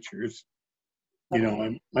 expenditures. You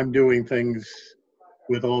know, I'm doing things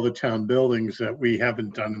with all the town buildings that we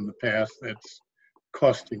haven't done in the past. That's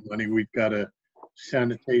costing money. We've got a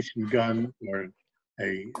sanitation gun, or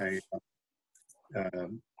what's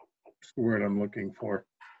the word I'm looking for?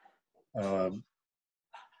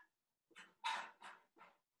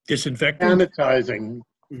 Disinfecting? Sanitizing,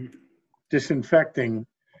 disinfecting,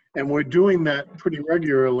 and we're doing that pretty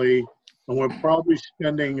regularly, and we're probably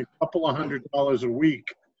spending a couple of $100 a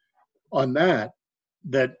week on that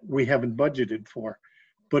we haven't budgeted for,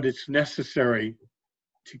 but it's necessary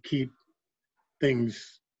to keep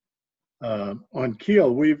things on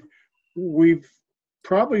keel. We've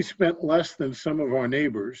probably spent less than some of our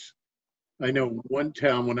neighbors. I know one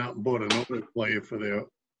town went out and bought an autoclave for their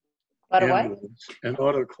ambulance. An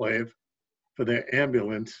autoclave for their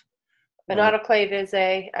ambulance. An autoclave is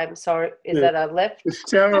I'm sorry, is that a lift? The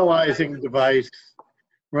sterilizing device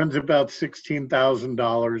runs about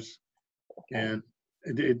 $16,000, and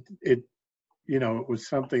it you know, it was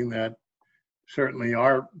something that certainly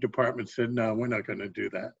our department said, no, we're not going to do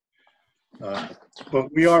that.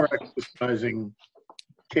 But we are exercising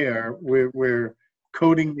care. We're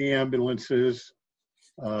coating the ambulances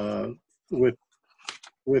with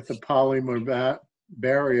a polymer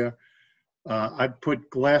barrier. I put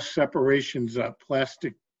glass separations up,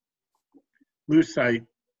 plastic lucite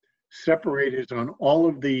separators on all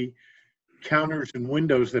of the counters and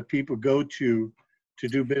windows that people go to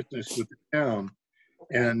do business with the town,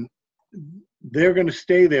 and they're going to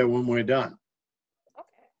stay there when we're done.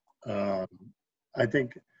 I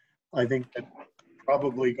think that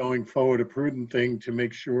probably going forward, a prudent thing to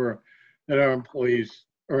make sure that our employees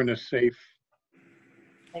are in a safe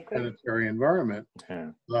sanitary environment.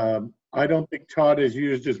 I don't think Todd has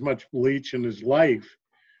used as much bleach in his life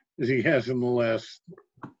as he has in the last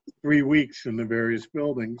 3 weeks in the various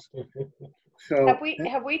buildings. So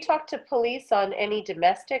have we talked to police on any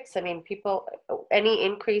domestics? I mean, any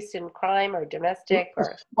increase in crime or domestic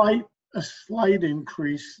or a slight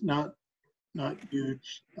increase, not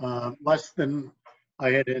huge, less than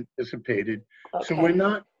I had anticipated. Okay. So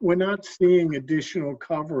we're not seeing additional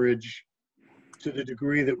coverage to the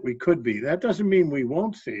degree that we could be. That doesn't mean we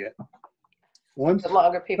won't see it. Once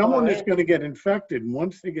someone is going to get infected, and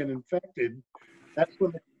once they get infected, that's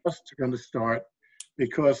when the costs are going to start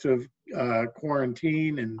because of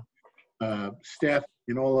quarantine and staff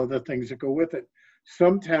and all other things that go with it.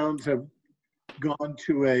 Some towns have gone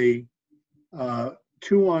to a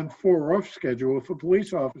 2-on-4 off schedule for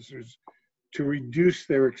police officers to reduce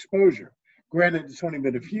their exposure. Granted, it's only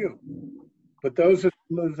been a few, but those are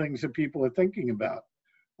some of the things that people are thinking about.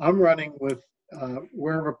 I'm running with,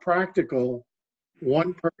 wherever practical,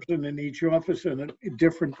 one person in each office and a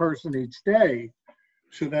different person each day,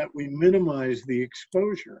 so that we minimize the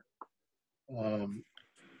exposure.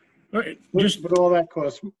 Right. But all that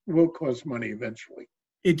will cost money eventually.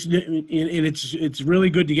 It's really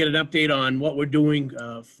good to get an update on what we're doing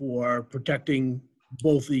for protecting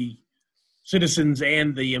both the citizens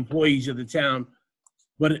and the employees of the town.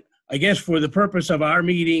 But I guess for the purpose of our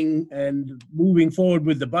meeting and moving forward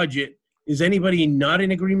with the budget, is anybody not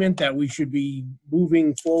in agreement that we should be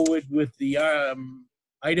moving forward with the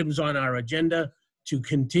items on our agenda to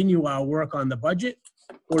continue our work on the budget?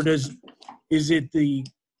 Or is it the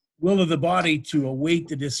will of the body to await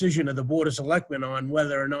the decision of the Board of Selectmen on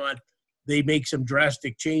whether or not they make some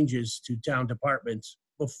drastic changes to town departments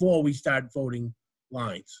before we start voting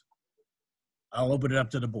lines. I'll open it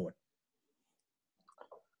up to the board.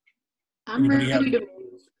 I'm Anybody have-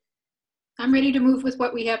 ready to move with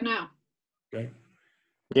what we have now. Okay.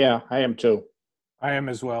 Yeah, I am too. I am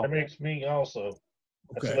as well. That makes me also.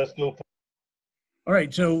 Okay. Let's go. All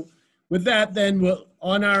right, so with that, then,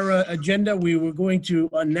 on our agenda, we were going to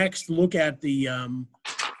next look at the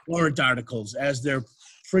warrant articles as they're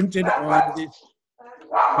printed on this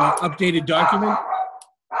updated document.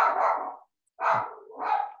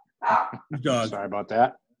 Dog. Sorry about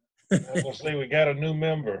that. I was gonna say we got a new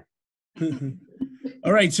member.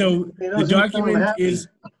 All right, so He the doesn't sound document happy. is,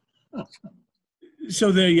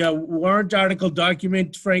 so the warrant article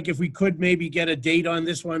document, Frank, if we could maybe get a date on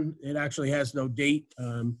this one, it actually has no date.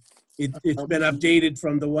 It's been updated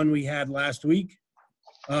from the one we had last week.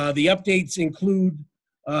 The updates include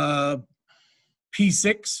P6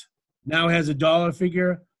 now has a dollar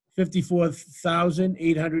figure,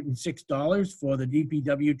 $54,806 for the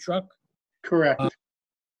DPW truck. Correct.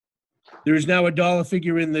 There is now a dollar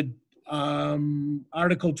figure in the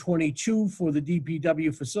Article 22 for the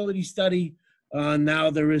DPW facility study. Now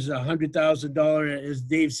there is $100,000. As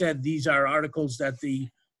Dave said, these are articles that the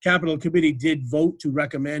Capital Committee did vote to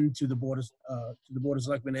recommend to the Board of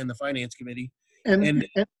Selectmen and the Finance Committee. And there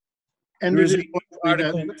it is is a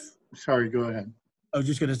article. sorry, go ahead. I was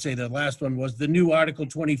just going to say the last one was the new Article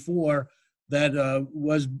 24 that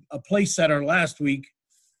was a place setter last week.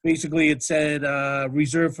 Basically, it said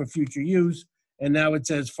reserved for future use, and now it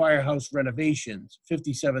says firehouse renovations,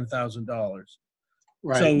 $57,000.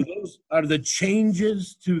 Right. So those are the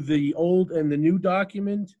changes to the old and the new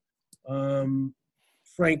document.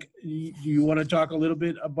 Frank, do you want to talk a little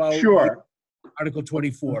bit about Sure. Article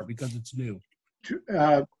 24 because it's new?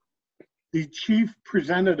 The chief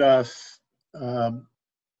presented us a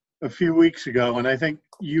few weeks ago, and I think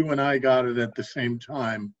you and I got it at the same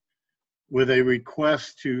time, with a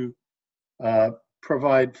request to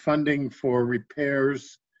provide funding for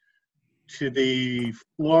repairs to the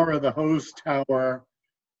floor of the hose tower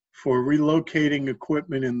for relocating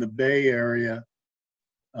equipment in the Bay Area.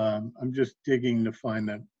 I'm just digging to find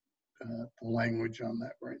the language on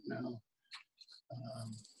that right now.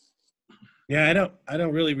 Yeah, I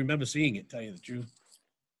don't really remember seeing it, tell you the truth.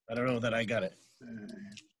 I don't know that I got it.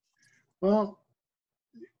 Well,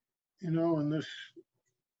 you know, in this,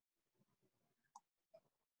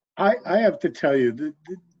 I have to tell you that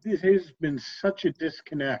this has been such a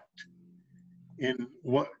disconnect in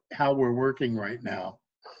how we're working right now.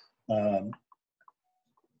 I'm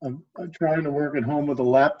trying to work at home with a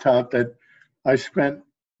laptop that I spent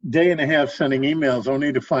a day and a half sending emails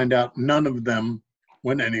only to find out none of them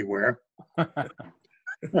went anywhere. And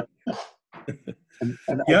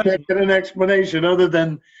Yep. I can't get an explanation other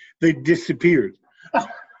than they disappeared.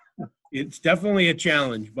 It's definitely a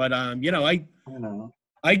challenge, but you know, You know,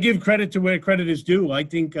 I give credit to where credit is due. I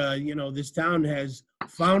think, you know, this town has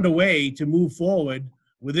found a way to move forward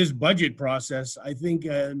with this budget process. I think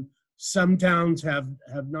some towns have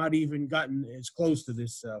not even gotten as close to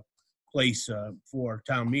this place for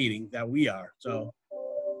town meeting that we are. So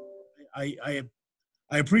I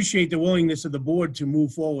appreciate the willingness of the board to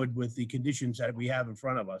move forward with the conditions that we have in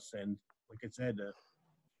front of us. And like I said,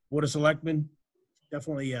 Board of Selectmen,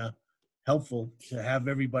 definitely helpful to have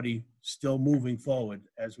everybody still moving forward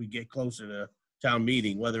as we get closer to town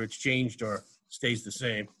meeting, whether it's changed or stays the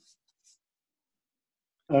same.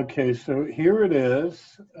 okay, so here it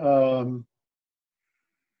is.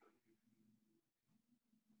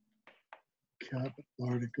 Capital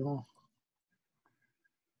article.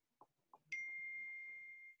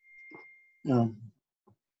 No,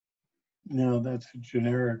 that's a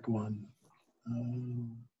generic one.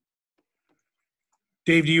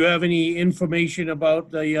 Dave, do you have any information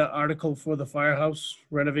about the article for the firehouse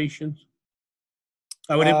renovations?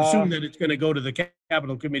 I would assume that it's going to go to the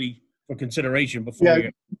capital committee for consideration before. Yeah,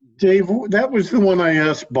 Dave, that was the one I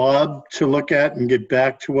asked Bob to look at and get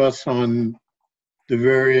back to us on the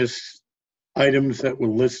various items that were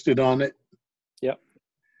listed on it. Yep.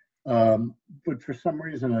 But for some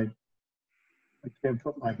reason, I can't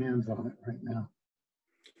put my hands on it right now.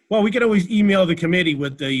 Well, we could always email the committee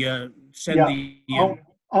with the send Yeah, the.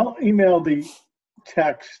 I'll email the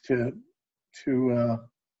text to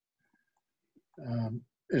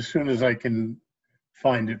as soon as I can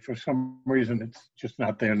find it. For some reason, it's just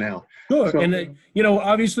not there now. Sure, So- and you know,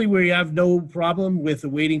 obviously, we have no problem with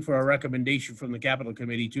waiting for a recommendation from the capital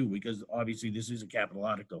committee too, because obviously this is a capital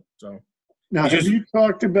article. So Now, It's have just- you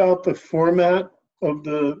talked about the format of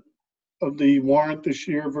the of the warrant this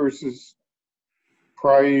year versus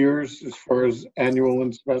prior years as far as annual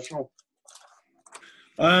and special?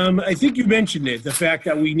 I think you mentioned it, the fact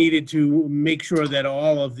that we needed to make sure that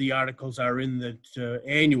all of the articles are in the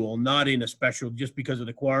annual, not in a special, just because of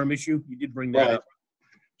the quorum issue. You did bring that Right. up.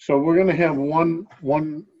 So we're going to have one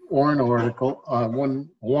warrant article, one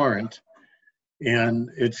warrant, and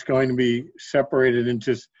it's going to be separated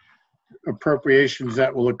into appropriations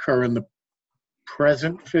that will occur in the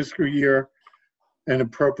present fiscal year and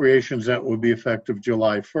appropriations that will be effective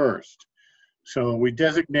July 1st. So we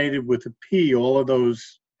designated with a P all of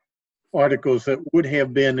those articles that would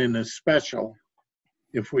have been in a special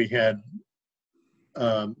if we had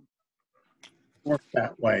worked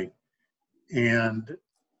that way. And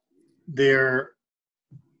they're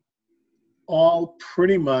all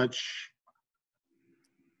pretty much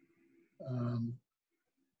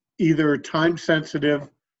either time sensitive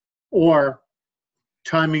or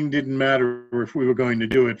timing didn't matter if we were going to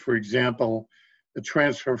do it. For example, the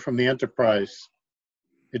transfer from the enterprise,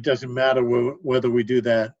 it doesn't matter whether we do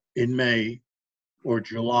that in May or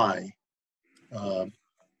July,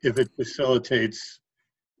 if it facilitates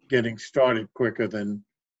getting started quicker than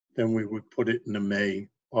we would put it in a May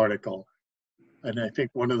article. And I think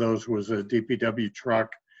one of those was a DPW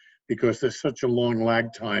truck, because there's such a long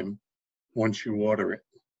lag time once you order it.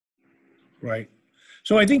 Right.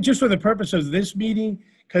 So I think just for the purpose of this meeting,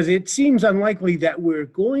 because it seems unlikely that we're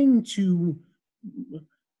going to,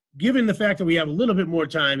 given the fact that we have a little bit more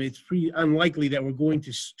time, it's pretty unlikely that we're going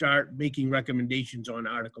to start making recommendations on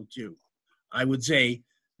Article 2. I would say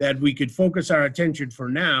that we could focus our attention for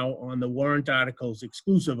now on the warrant articles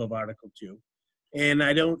exclusive of Article 2. And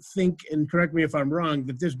I don't think, and correct me if I'm wrong,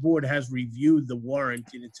 that this board has reviewed the warrant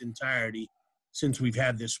in its entirety since we've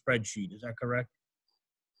had this spreadsheet. Is that correct?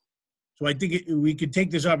 So I think we could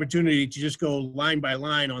take this opportunity to just go line by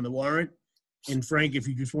line on the warrant. And Frank, if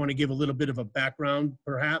you just want to give a little bit of a background,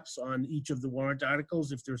 perhaps, on each of the warrant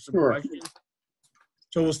articles, if there's some Sure. questions.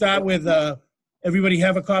 So we'll start with, everybody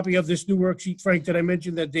have a copy of this new worksheet, Frank, that I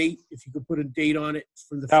mentioned, that date? If you could put a date on it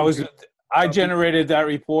from the. That was, I generated that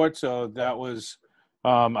report, so that was,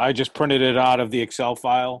 I just printed it out of the Excel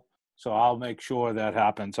file. So I'll make sure that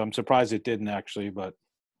happens. I'm surprised it didn't actually, but.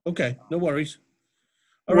 Okay, no worries.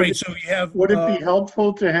 All right, so you have. Would it be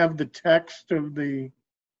helpful to have the text of the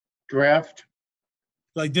draft?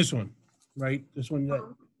 Like this one, right? This one,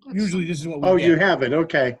 usually this is what we Oh, get. you have it,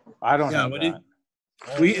 okay. I don't Yeah, have but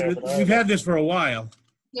that. we've had this for a while,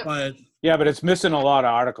 Yep. but Yeah, but it's missing a lot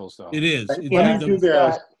of articles though. it is. Let It's me not do the-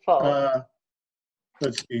 this. Full.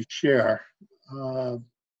 Let's see, share.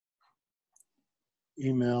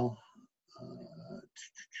 Email.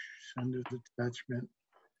 Send as attachment.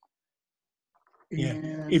 Yeah.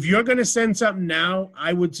 And If you're gonna send something now,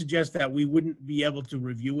 I would suggest that we wouldn't be able to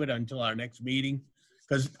review it until our next meeting,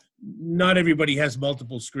 because not everybody has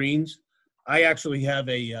multiple screens. I actually have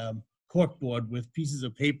a corkboard with pieces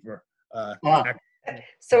of paper.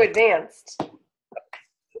 So advanced.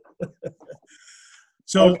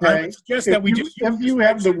 So I Okay. would suggest that we just. If you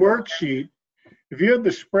have the worksheet, if you have the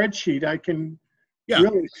spreadsheet, I can Yeah.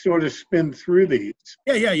 really sort of spin through these.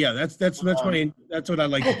 Yeah. That's what I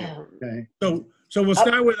like to do. Okay. So we'll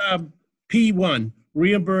start with P1,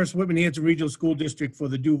 reimburse Whitman Hanson Regional School District for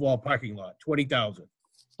the Duval parking lot, $20,000.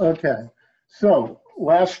 Okay. So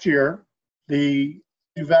last year, the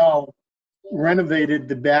Duval renovated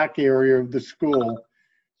the back area of the school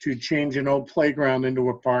to change an old playground into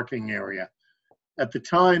a parking area. At the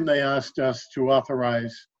time, they asked us to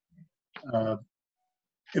authorize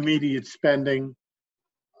immediate spending.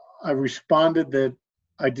 I responded that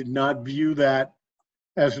I did not view that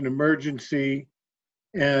as an emergency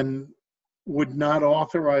and would not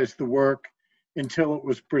authorize the work until it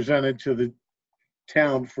was presented to the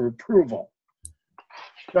town for approval.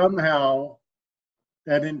 Somehow,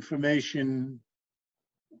 that information,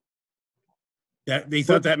 That they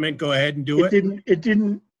thought that meant go ahead and do it? it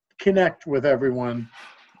didn't connect with everyone.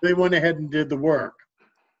 They went ahead and did the work.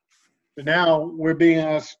 But now we're being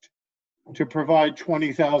asked to provide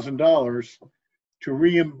 $20,000 to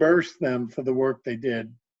reimburse them for the work they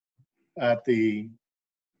did at the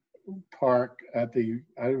park, I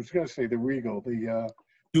was going to say the Regal, the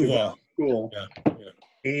Duval. school. Yeah.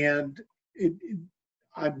 And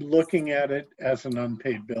I'm looking at it as an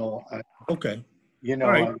unpaid bill. Okay. You know,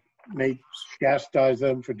 All right. I may chastise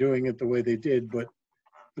them for doing it the way they did, but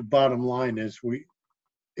the bottom line is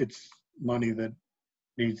it's money that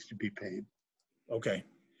needs to be paid. Okay.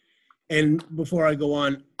 And before I go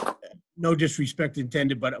on, no disrespect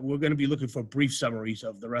intended, but we're going to be looking for brief summaries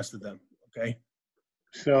of the rest of them. Okay.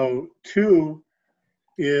 So 2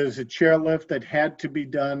 is a chairlift that had to be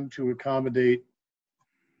done to accommodate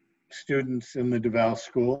students in the DeVal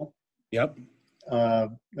school. Yep.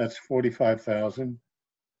 That's 45,000.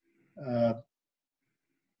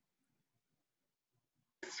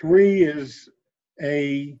 3 is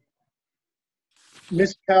a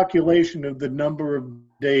miscalculation of the number of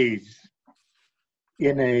days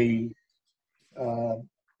in a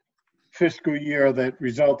fiscal year that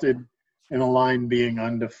resulted in a line being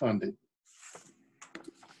underfunded.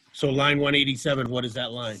 So line 187, what is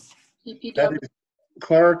that line? That DPW. is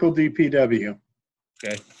clerical DPW.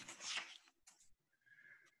 Okay.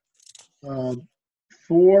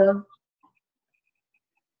 4,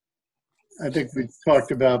 I think we've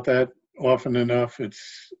talked about that often enough.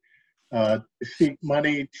 It's to seek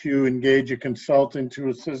money to engage a consultant to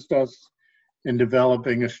assist us in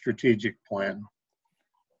developing a strategic plan.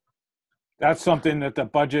 That's something that the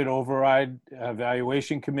Budget Override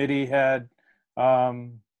Evaluation Committee had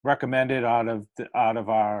recommended out of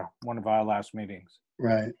one of our last meetings.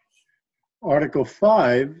 Right. Article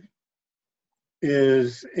 5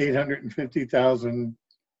 is 850,000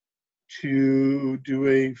 to do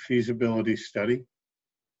a feasibility study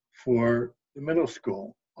for the middle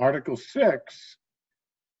school. Article 6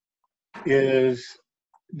 is,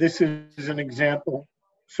 this is an example,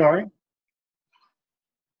 sorry?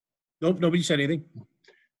 Nope, nobody said anything.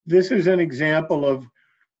 This is an example of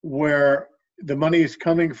where the money is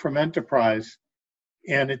coming from enterprise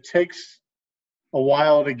and it takes a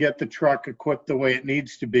while to get the truck equipped the way it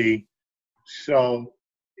needs to be. So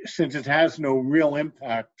since it has no real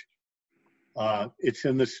impact, it's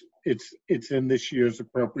in this year's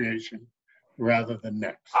appropriation rather than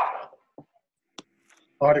next.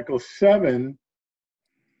 Article 7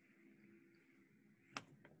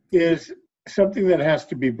 is something that has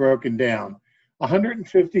to be broken down.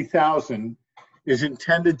 150,000 is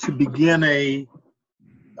intended to begin a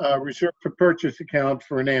reserve for purchase account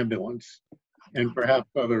for an ambulance and perhaps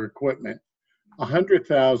other equipment.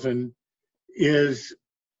 100,000 is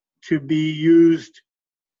to be used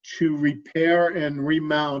to repair and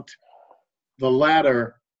remount the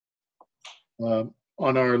ladder on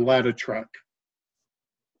our ladder truck.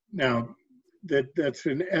 Now, that's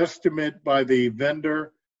an estimate by the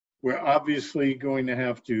vendor. We're obviously going to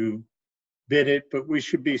have to bid it, but we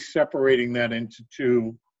should be separating that into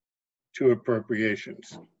two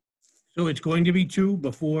appropriations. So it's going to be 2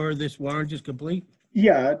 before this warrant is complete?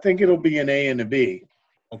 Yeah, I think it'll be an A and a B.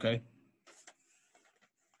 Okay.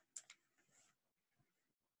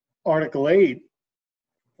 Article 8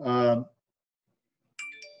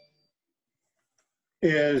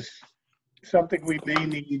 is something we may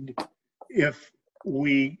need if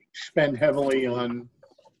we spend heavily on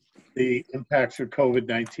the impacts of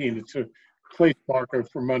COVID-19. It's a place marker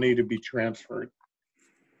for money to be transferred.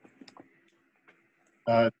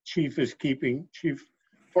 Fire chief is keeping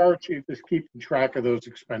track of those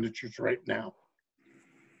expenditures right now.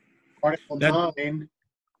 Article 9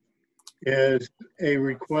 is a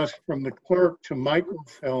request from the clerk to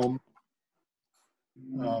microfilm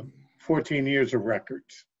 14 years of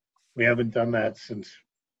records. We haven't done that since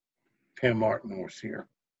Pam Martin was here.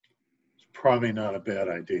 It's probably not a bad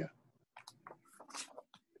idea.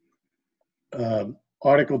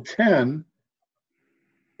 Article 10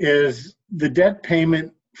 is the debt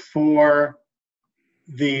payment for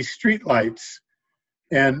the streetlights.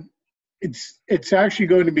 And it's actually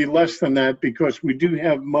going to be less than that because we do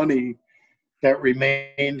have money that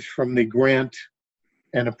remains from the grant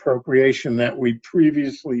and appropriation that we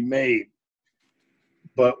previously made.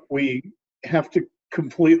 But we have to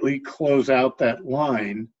completely close out that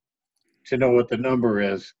line to know what the number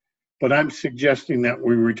is. But I'm suggesting that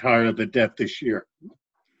we retire the debt this year.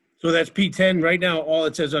 So that's P10. Right now, all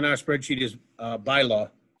it says on our spreadsheet is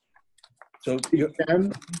bylaw. So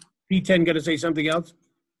P10? P10 going to say something else?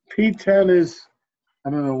 P10 is, I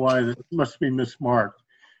don't know why, this must be mismarked.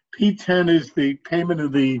 P10 is the payment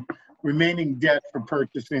of the remaining debt for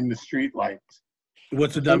purchasing the street lights.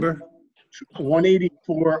 What's the number?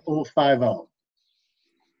 184,050.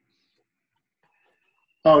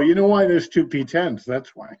 Oh, you know why there's 2 P10s,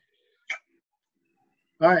 that's why.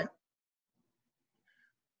 All right.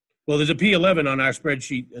 Well, there's a P11 on our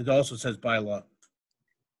spreadsheet. It also says bylaw.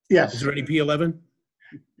 Yes. Is there any P11?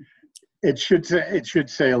 It should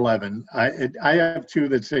say 11. I have 2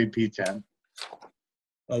 that say P10.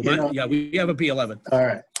 Oh, yeah, we have a P11. All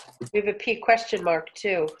right. We have a P question mark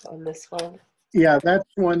too on this one. Yeah, that's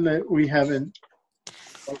one that we haven't.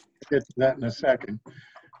 I'll get to that in a second.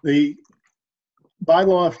 The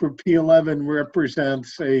bylaw for P11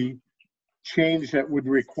 represents a change that would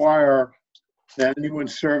require that anyone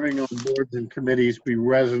serving on boards and committees be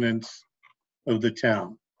residents of the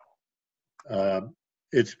town.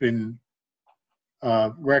 It's been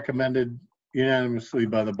recommended unanimously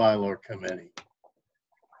by the bylaw committee.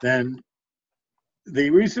 Then the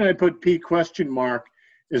reason I put P question mark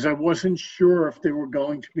is I wasn't sure if there were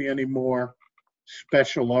going to be any more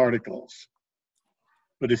special articles.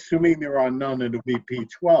 But assuming there are none, it'll be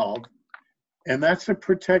P12. And that's a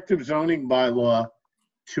protective zoning bylaw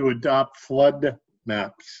to adopt flood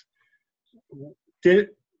maps.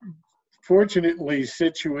 Fortunately,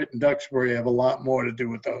 Situate and Duxbury have a lot more to do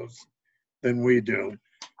with those than we do.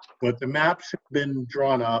 But the maps have been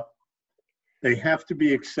drawn up. They have to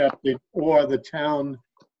be accepted, or the town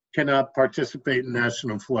cannot participate in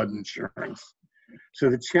national flood insurance.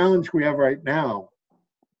 So the challenge we have right now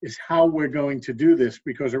is how we're going to do this,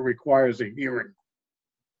 because it requires a hearing.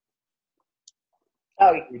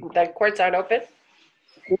 Oh, the courts aren't open?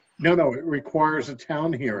 No, it requires a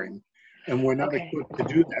town hearing, and we're not Okay. equipped to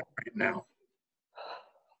do that right now.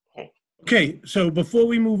 Okay, so before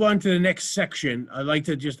we move on to the next section, I'd like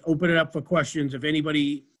to just open it up for questions. If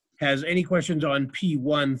anybody has any questions on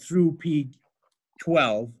P1 through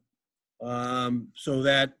P12, so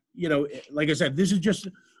that, you know, like I said, this is just,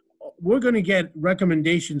 we're going to get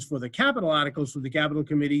recommendations for the capital articles from the capital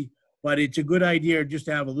committee, but it's a good idea just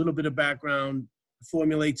to have a little bit of background,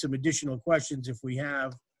 formulate some additional questions if we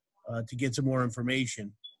have, to get some more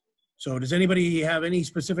information. So does anybody have any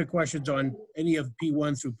specific questions on any of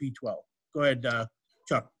P1 through P12? Go ahead,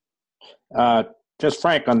 Chuck. Just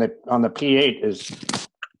Frank, on the P8, is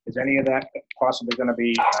any of that possibly going to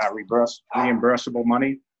be reimbursable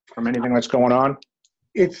money from anything that's going on?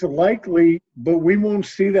 It's likely, but we won't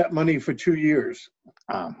see that money for 2 years.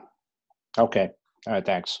 Okay. All right.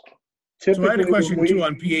 Thanks. So I had a Typically, question when too we-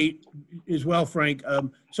 on P8 as well, Frank.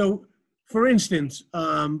 So for instance,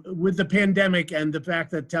 with the pandemic and the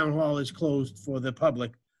fact that town hall is closed for the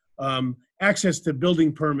public, access to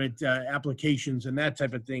building permit applications and that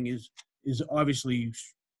type of thing is obviously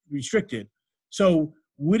restricted. So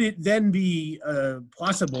would it then be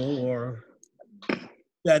possible, or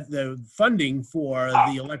that the funding for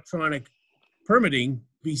the electronic permitting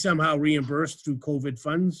be somehow reimbursed through COVID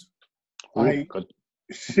funds? I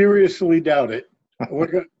seriously doubt it.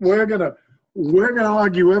 We're gonna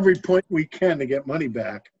argue every point we can to get money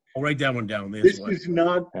back. I'll write that one down. This is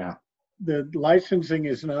not, the licensing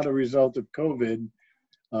is not a result of COVID.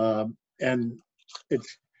 And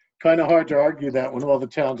it's kind of hard to argue that when all the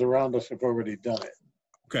towns around us have already done it.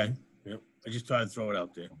 Okay. Yep. I just thought I'd throw it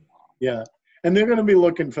out there. Yeah. And they're going to be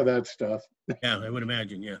looking for that stuff. Yeah, I would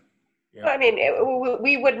imagine. Yeah. I mean,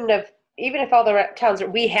 we wouldn't have, even if all the towns,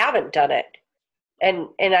 we haven't done it. And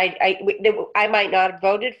I might not have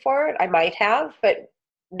voted for it. I might have, but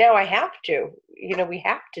now I have to. You know, we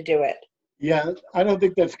have to do it. Yeah, I don't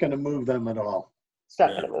think that's going to move them at all. It's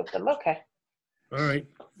not going to move them. Okay. All right.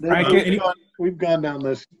 We've gone down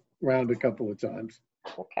this round a couple of times.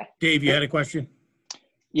 Okay. Dave, you had a question?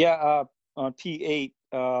 Yeah, on P8,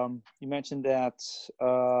 you mentioned that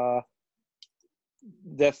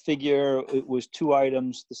that figure, it was 2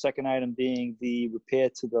 items, the second item being the repair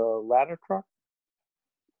to the ladder truck?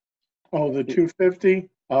 Oh, the 250?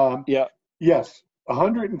 Yeah. Yes,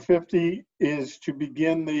 150 is to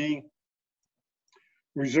begin the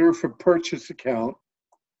reserve for purchase account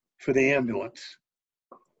for the ambulance.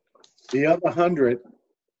 The other 100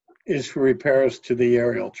 is for repairs to the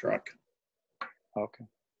aerial truck. Okay.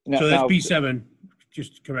 So that's P7.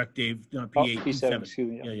 Just to correct, Dave, not P8. P7, excuse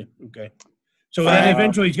me. Yeah. Okay. So then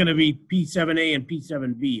eventually it's going to be P7A and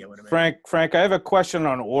P7B, I would imagine. Frank, I have a question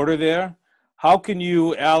on order there. How can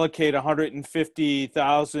you allocate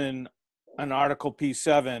 150,000 on Article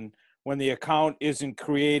P7 when the account isn't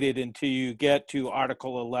created until you get to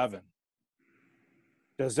Article 11?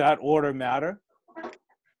 Does that order matter?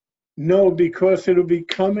 No, because it'll be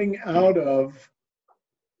coming out of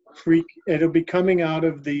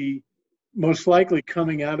most likely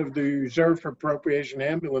coming out of the reserve for appropriation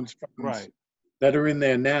ambulance funds that are in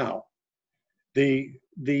there now. The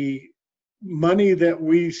money that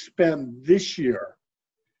we spend this year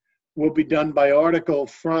will be done by article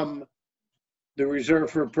from the reserve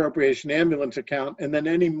for appropriation ambulance account, and then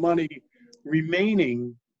any money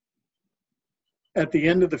remaining at the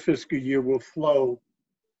end of the fiscal year will flow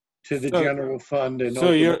to the general fund and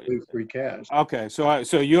ultimately free cash. Okay, so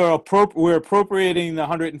we're appropriating the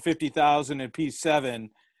 150,000 in P7,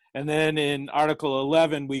 and then in Article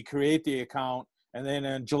 11 we create the account, and then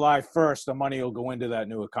on July 1st the money will go into that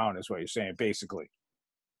new account, is what you're saying, basically.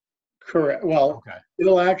 Correct. Well,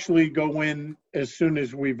 it'll actually go in as soon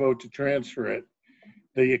as we vote to transfer it.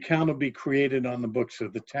 The account will be created on the books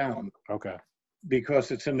of the town. Okay.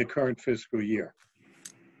 Because it's in the current fiscal year.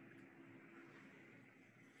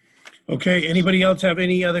 Okay, anybody else have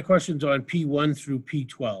any other questions on P1 through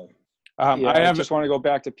P12? Yeah, I I have just want to go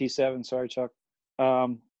back to P7. Sorry, Chuck.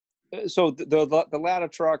 So the ladder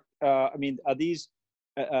truck, I mean, are these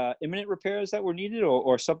imminent repairs that were needed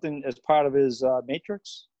or something as part of his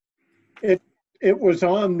matrix? It was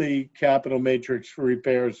on the capital matrix for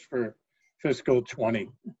repairs for fiscal 20.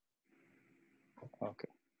 Okay.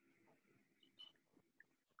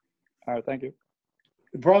 All right, thank you.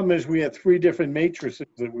 The problem is we had 3 different matrices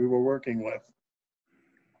that we were working with.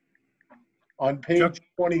 On Chuck? page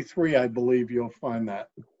 23, I believe you'll find that.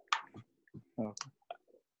 Chuck,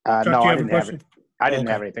 No, do you I have a didn't have question? it. I didn't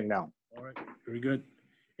Okay. have anything, no. All right, very good.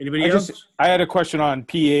 Anybody else? I had a question on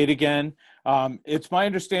P8 again. It's my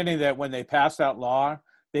understanding that when they passed that law,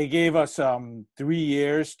 they gave us 3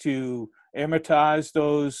 years to amortize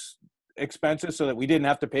those expenses so that we didn't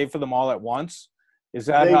have to pay for them all at once. Is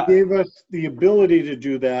that They how? gave us the ability to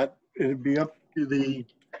do that. It'd be up to the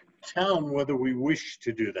town whether we wish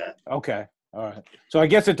to do that. Okay, all right. So I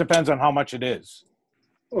guess it depends on how much it is.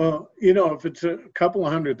 Well, you know, if it's a couple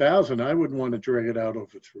of $100,000, I wouldn't want to drag it out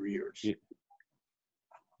over 3 years. Yeah.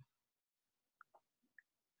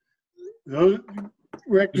 Those,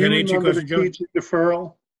 Rick, Does you that answer your remember the question, John? teacher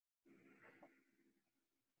deferral?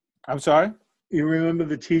 I'm sorry? You remember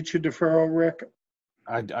the teacher deferral, Rick?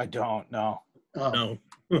 I don't know. No.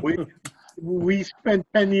 We spent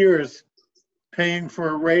 10 years paying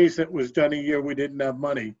for a raise that was done a year we didn't have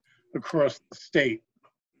money across the state.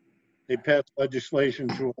 They passed legislation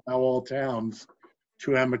to allow all towns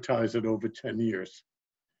to amortize it over 10 years.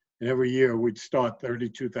 And every year we'd start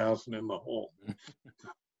 32,000 in the hole.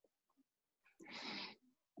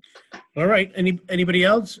 All right, anybody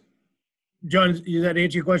else? John, does that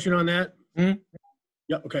answer your question on that? Mhm.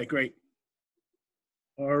 Yeah, okay, great.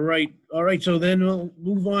 All right, so then we'll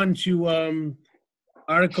move on to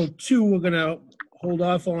Article 2. We're gonna hold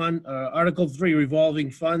off on Article 3,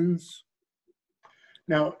 revolving funds.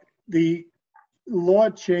 Now, the law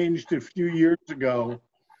changed a few years ago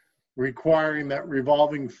requiring that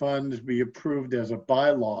revolving funds be approved as a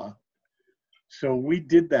bylaw. So we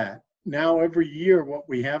did that. Now, every year, what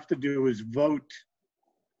we have to do is vote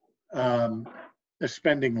a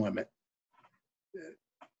spending limit.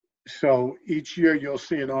 So each year you'll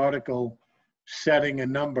see an article setting a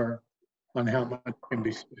number on how much can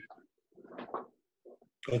be spent.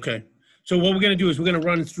 Okay, so what we're gonna do is we're gonna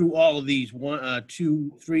run through all of these, 1,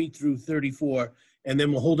 2, 3 through 34, and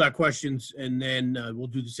then we'll hold our questions, and then we'll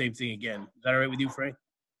do the same thing again. Is that all right with you, Frank?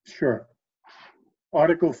 Sure.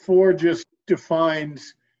 Article 4 just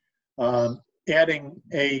defines adding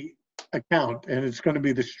a account, and it's going to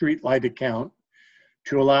be the street light account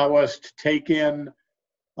to allow us to take in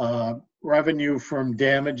revenue from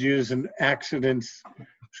damages and accidents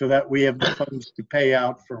so that we have the funds to pay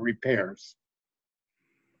out for repairs.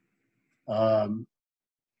 And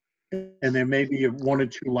there may be 1 or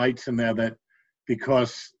 2 lights in there that,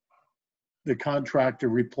 because the contractor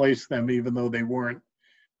replaced them even though they weren't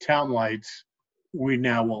town lights, we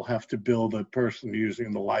now will have to bill the person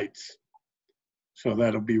using the lights. So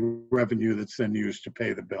that'll be revenue that's then used to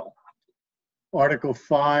pay the bill. Article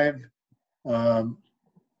 5,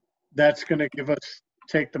 that's going to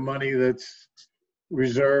take the money that's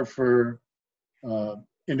reserved for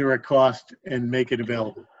indirect cost and make it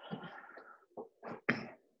available.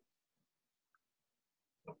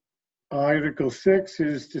 Article 6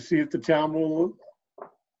 is to see if the town will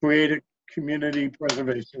create a Community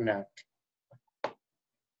Preservation Act.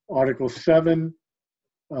 Article 7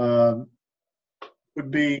 would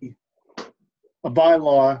be a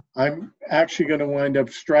bylaw. I'm actually going to wind up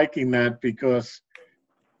striking that because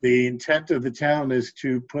the intent of the town is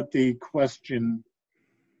to put the question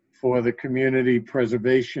for the Community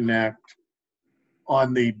Preservation Act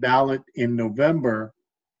on the ballot in November.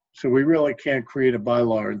 So we really can't create a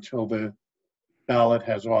bylaw until the ballot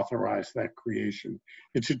has authorized that creation.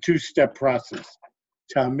 It's a 2-step process.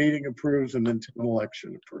 Town meeting approves and then town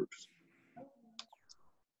election approves.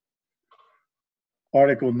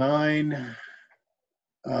 Article 9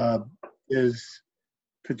 is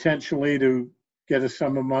potentially to get a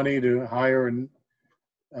sum of money to hire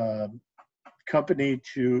a company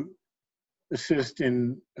to assist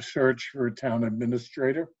in a search for a town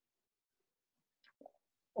administrator.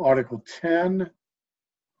 Article 10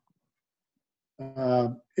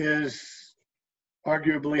 is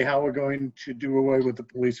arguably how we're going to do away with the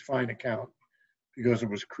police fine account because it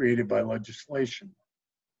was created by legislation.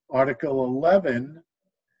 Article 11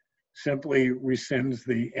 simply rescinds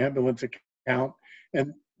the ambulance account.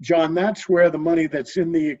 And John, that's where the money that's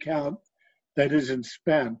in the account that isn't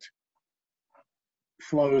spent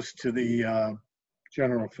flows to the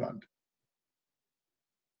general fund.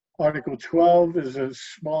 Article 12 is a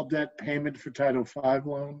small debt payment for Title V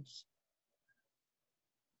loans.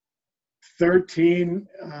 13,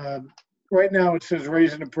 right now it says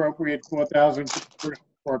raise and appropriate 4,000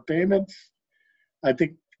 for payments. I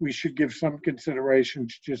think we should give some consideration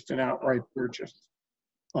to just an outright purchase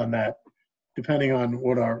on that, depending on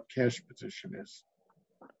what our cash position is.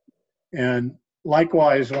 And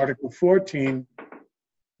likewise, Article 14,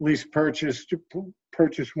 lease purchase to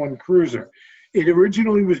purchase one cruiser. It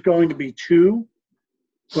originally was going to be two,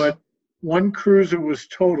 but one cruiser was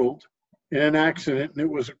totaled in an accident, and it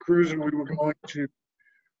was a cruiser we were going to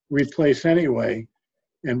replace anyway.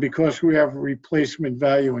 And because we have replacement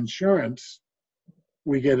value insurance,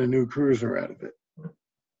 we get a new cruiser out of it.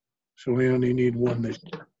 So we only need one this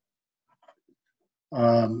year.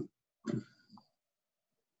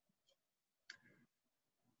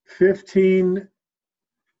 15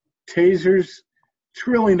 tasers. It's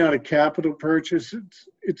really not a capital purchase.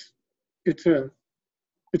 It's an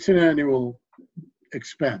annual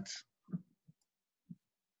expense.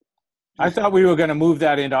 I thought we were going to move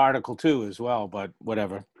that into Article 2 as well, but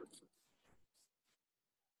whatever.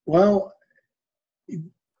 Well,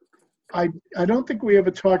 I don't think we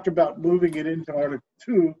ever talked about moving it into Article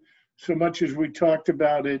 2 so much as we talked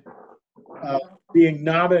about it being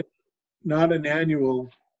not an annual,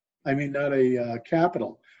 not a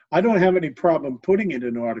capital. I don't have any problem putting it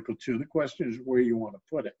in Article 2. The question is where you want to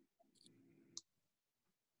put it.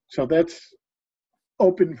 So that's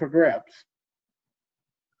open for grabs.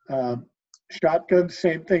 Shotguns,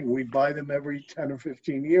 same thing. We buy them every 10 or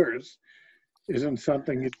 15 years. Isn't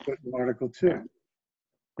something you put in Article 2.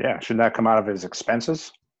 Yeah, shouldn't that come out of his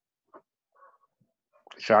expenses?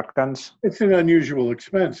 Shotguns? It's an unusual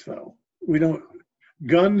expense, though. We don't,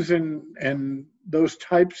 guns and those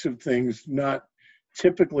types of things not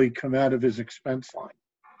typically come out of his expense line.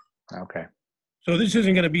 Okay. So this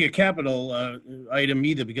isn't going to be a capital item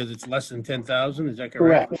either because it's less than 10,000. Is that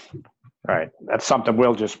correct? Correct. Right. That's something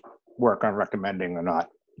we'll just work on recommending or not.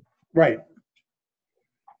 Right.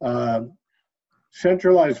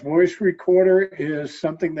 Centralized voice recorder is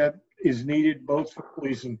something that is needed both for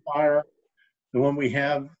police and fire. The one we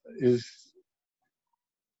have is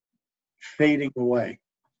fading away.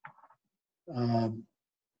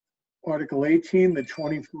 Article 18, the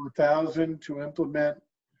 24,000 to implement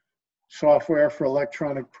software for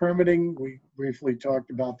electronic permitting. We briefly talked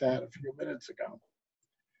about that a few minutes ago.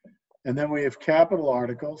 And then we have capital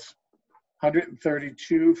articles,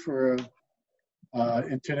 132 for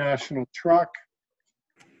international truck.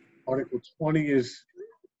 Article 20 is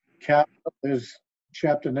capital, is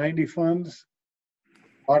Chapter 90 funds.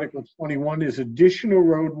 Article 21 is additional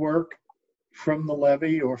road work from the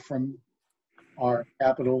levy or from our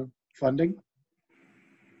capital funding.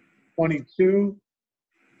 22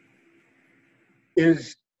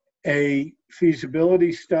 is a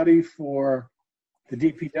feasibility study for the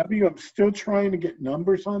DPW. I'm still trying to get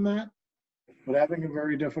numbers on that, but having a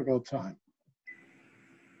very difficult time.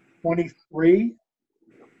 23,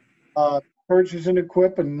 purchase and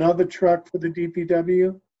equip another truck for the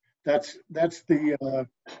DPW. That's the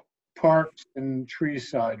parks and tree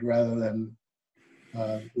side rather than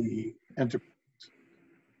the enterprise.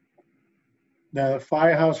 Now, the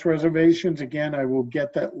firehouse reservations, again, I will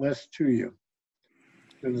get that list to you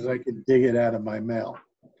as soon as I can dig it out of my mail.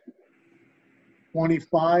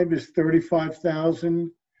 25 is 35,000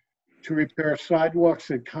 to repair sidewalks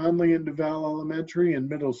at Conley and DeVal Elementary and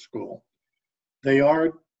Middle School. They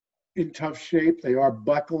are in tough shape. They are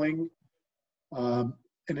buckling, and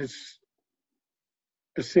it's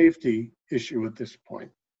a safety issue at this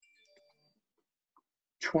point.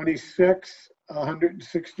 26,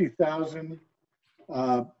 160,000.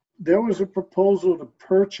 There was a proposal to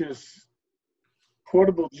purchase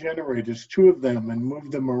portable generators, 2 of them, and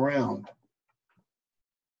move them around.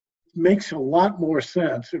 Makes a lot more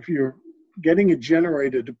sense if you're getting a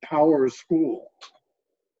generator to power a school,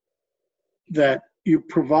 that you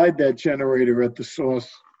provide that generator at the source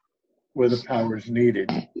where the power is needed.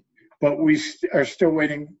 But we are still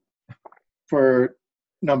waiting for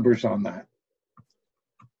numbers on that.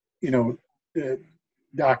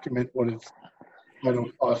 Document what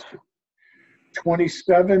it'll cost you.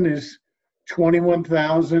 27 is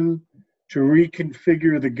 21,000 to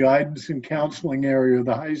reconfigure the guidance and counseling area of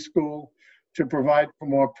the high school to provide for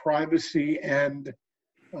more privacy and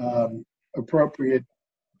appropriate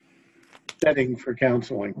setting for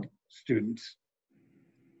counseling students.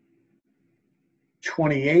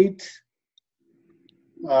 28,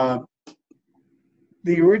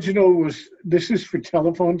 the original was, this is for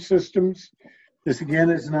telephone systems. This again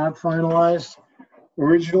is not finalized.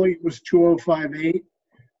 Originally it was 2058.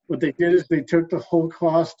 What they did is they took the whole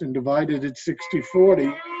cost and divided it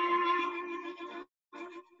 60/40.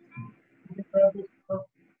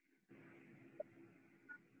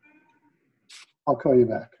 I'll call you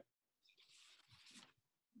back.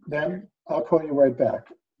 Then I'll call you right back.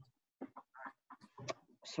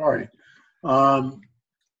 Sorry. What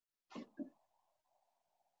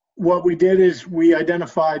we did is we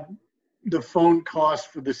identified the phone costs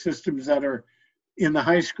for the systems that are in the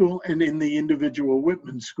high school and in the individual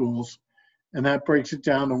Whitman schools. And that breaks it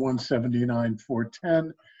down to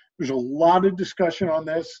 179,410. There's a lot of discussion on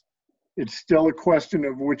this. It's still a question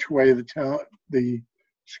of which way the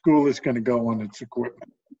school is going to go on its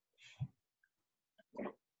equipment.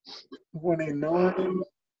 29,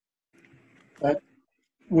 that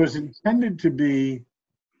was intended to be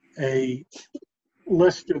a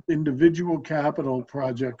list of individual capital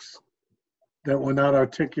projects that were not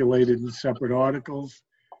articulated in separate articles.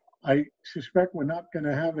 I suspect we're not going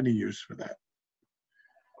to have any use for that.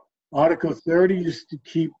 Article 30 is to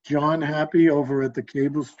keep John happy over at the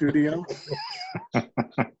cable studio.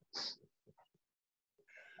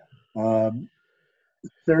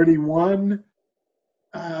 31,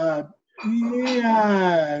 yeah,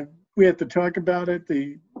 we have to talk about it.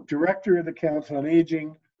 The director of the Council on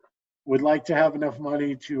Aging would like to have enough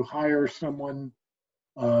money to hire someone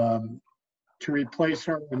to replace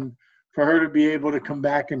her and for her to be able to come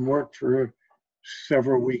back and work for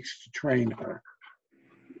several weeks to train her.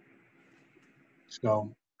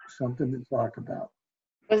 So something to talk about.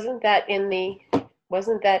 Wasn't that in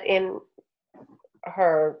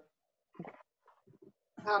her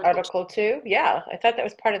Article 2? Yeah, I thought that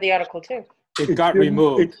was part of the Article 2. It got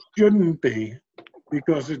removed. It shouldn't be,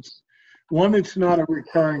 because it's not a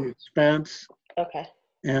recurring expense, Okay.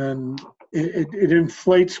 and it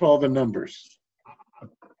inflates all the numbers.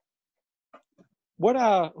 What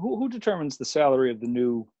who determines the salary of the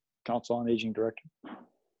new Council on Aging director?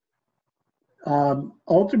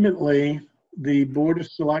 Ultimately, the Board of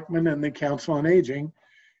Selectmen and the Council on Aging,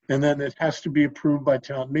 and then it has to be approved by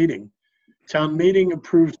town meeting. Town meeting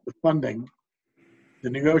approves the funding. The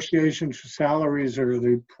negotiations for salaries are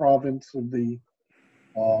the province of the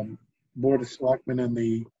Board of Selectmen and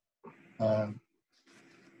the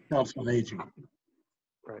Council on Aging.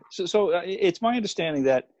 Right. So it's my understanding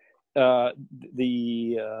that the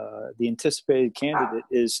anticipated candidate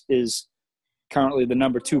is currently the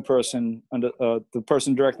number 2 person under the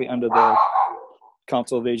person directly under the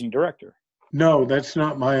Council of Aging director. No, that's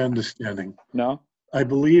not my understanding. No? I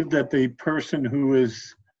believe that the person who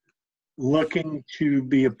is looking to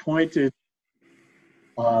be appointed,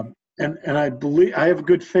 and I believe, I have a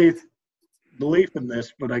good faith belief in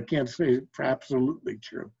this, but I can't say it's for absolutely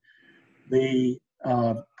true. The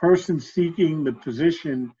person seeking the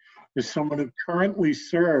position is someone who currently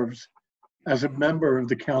serves as a member of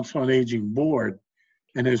the Council on Aging board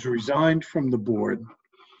and has resigned from the board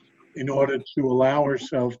in order to allow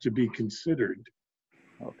herself to be considered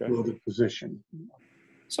for the position.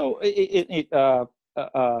 So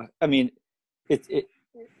I mean, it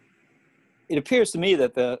appears to me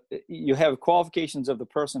that you have qualifications of the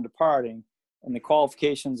person departing and the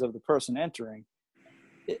qualifications of the person entering.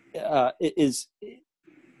 Are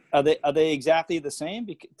they exactly the same?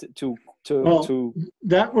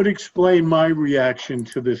 That would explain my reaction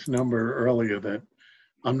to this number earlier, that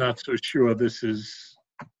I'm not so sure this is.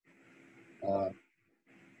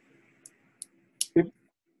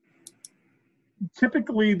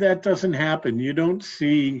 Typically, that doesn't happen. You don't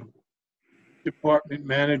see department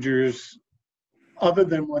managers, other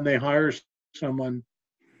than when they hire someone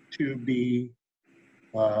to be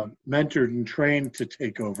mentored and trained to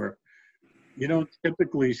take over. You don't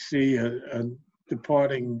typically see a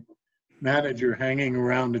departing manager hanging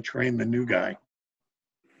around to train the new guy.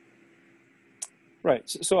 Right.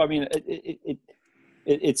 So I mean,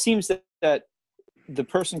 it seems that the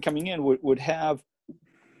person coming in would have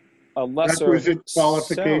a lesser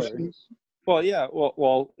qualifications. Salary. Well, yeah.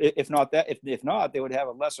 Well, if not, they would have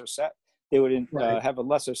a lesser set. They would have a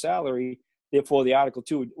lesser salary. Therefore, the Article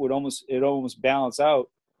 2 would almost balance out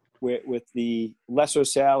with the lesser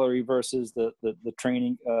salary versus the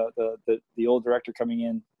training, the old director coming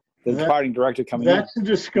in, the departing director coming in. That's a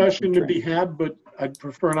discussion to be had, but I'd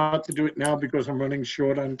prefer not to do it now because I'm running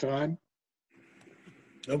short on time.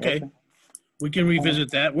 Okay. We can revisit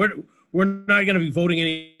that. We're not going to be voting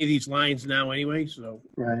any of these lines now anyway, so.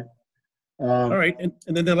 Right. All right, and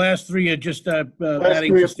then the last 3 are just Last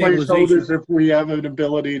adding 3 to are stabilization. placeholders if we have an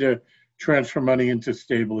ability to transfer money into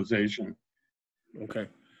stabilization. Okay.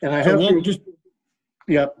 And I So have we'll to,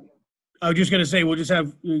 yep. I was just going to say, we'll just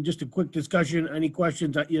have just a quick discussion. Any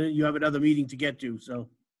questions? You have another meeting to get to, so.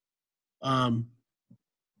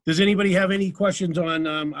 Does anybody have any questions on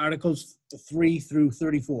Articles 3 through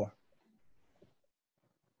 34?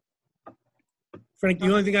 Frank, the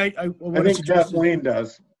only thing I I want to think suggest is, Kathleen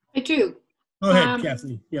does. I do. go ahead, Um,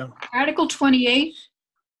 Kathleen. Yeah. Article 28,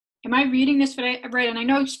 am I reading this right? And I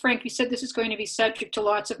know, Frank, you said this is going to be subject to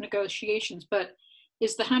lots of negotiations, but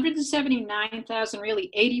is the 179,000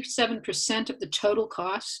 really 87% of the total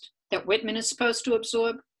cost that Whitman is supposed to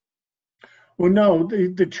absorb Well, no,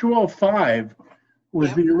 the 205 was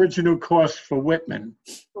Yeah. the original cost for Whitman,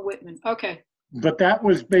 for Whitman? Okay, but that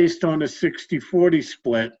was based on a 60-40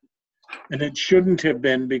 split, and it shouldn't have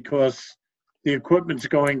been because the equipment's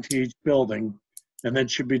going to each building, and then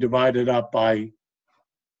should be divided up by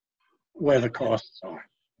where the costs are.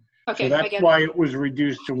 okay, So I that's get why it. it was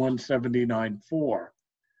reduced to 179.4.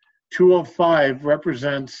 205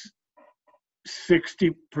 represents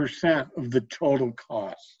 60% of the total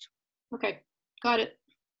cost. Okay, got it.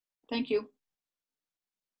 Thank you.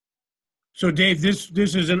 So Dave, this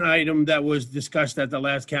is an item that was discussed at the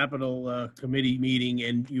last capital committee meeting,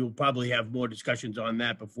 and you'll probably have more discussions on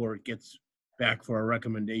that before it gets back for a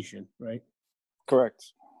recommendation, right?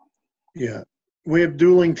 Correct. Yeah. We have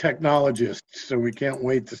dueling technologists, so we can't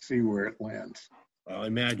wait to see where it lands. I'll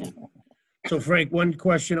imagine. So Frank, one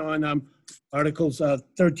question on Articles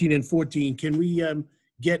 13 and 14. Can we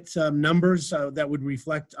get some numbers that would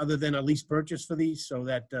reflect other than a lease purchase for these so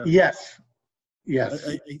that Yes, yes.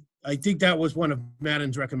 I think that was one of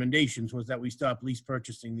Madden's recommendations, was that we stop lease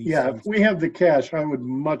purchasing these Yeah, things. if we have the cash, I would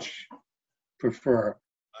much prefer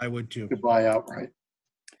I would too. to buy outright.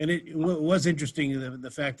 And it was interesting,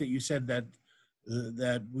 the fact that you said that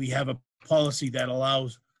that we have a policy that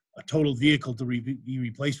allows a total vehicle to be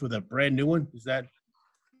replaced with a brand new one. Is that?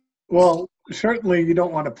 Well, certainly you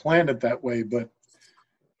don't want to plan it that way, but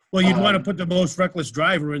Well, you'd want to put the most reckless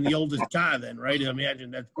driver in the oldest car then, right? I imagine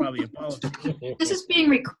that's probably a policy. This is being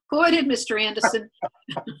recorded, Mr. Anderson.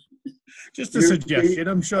 Just a You- suggestion.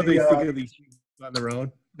 I'm sure they the, figure these things on their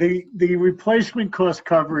own. the replacement cost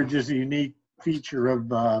coverage is a unique feature of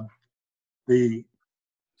the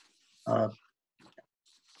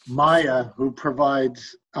Maya, who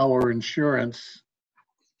provides our insurance,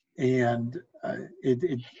 and I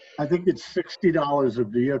think it's $60 a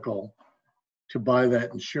vehicle to buy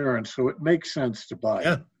that insurance, so it makes sense to buy.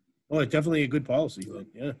 Yeah. Well, it's definitely a good policy then,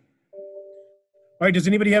 yeah. All right, does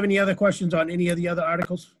anybody have any other questions on any of the other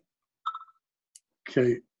articles?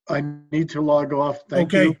 Okay, I need to log off. Thank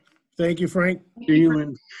Okay, you. thank you, Frank. See you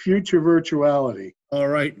in future virtuality. All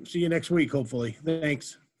right, see you next week, hopefully.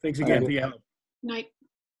 Thanks. Thanks again for your help. Night.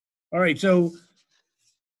 All right, so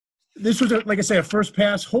this was, like I say, a first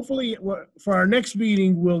pass. Hopefully, for our next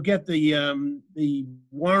meeting, we'll get the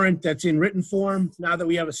warrant that's in written form now that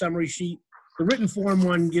we have a summary sheet. The written form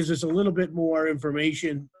one gives us a little bit more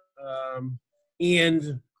information,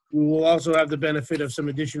 and we will also have the benefit of some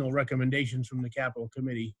additional recommendations from the capital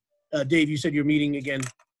committee. Dave, you said you're meeting again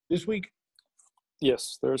this week?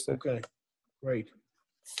 Yes, Thursday. Okay, great.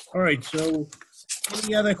 All right, so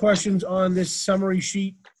any other questions on this summary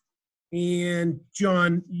sheet? And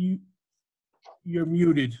John, you're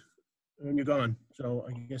muted and you're gone, so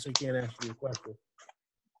I guess I can't ask you a question.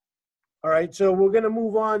 All right, so we're gonna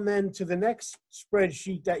move on then to the next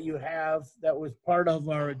spreadsheet that you have that was part of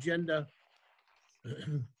our agenda.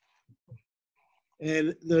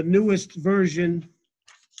 And the newest version,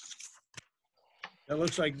 that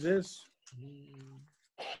looks like this.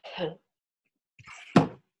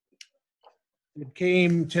 It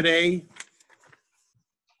came today.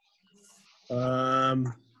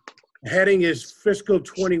 Heading is fiscal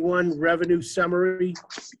 21 revenue summary.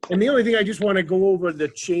 And the only thing I just want to go over the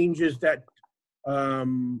changes that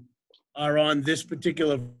are on this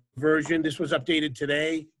particular version. This was updated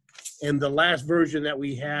today. And the last version that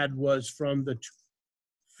we had was from the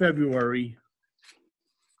February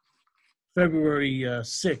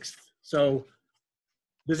 6th. So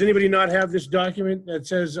does anybody not have this document that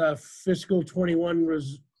says fiscal 21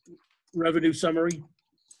 revenue summary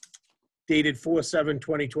dated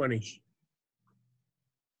 4/7/2020?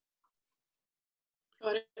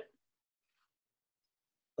 Got it.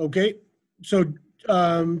 Okay, so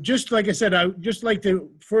just like I said, I would just like to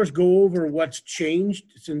first go over what's changed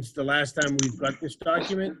since the last time we've got this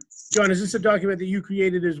document. John, is this a document that you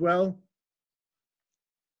created as well?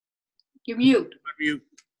 You're mute.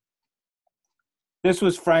 This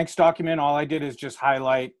was Frank's document. All I did is just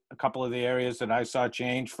highlight a couple of the areas that I saw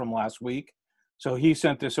change from last week. So he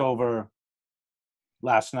sent this over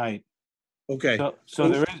last night. Okay. So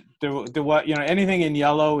there was, anything in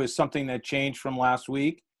yellow is something that changed from last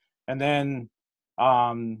week. And then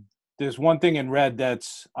there's one thing in red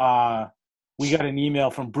that's we got an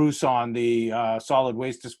email from Bruce on the solid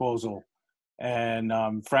waste disposal, and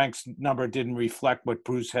Frank's number didn't reflect what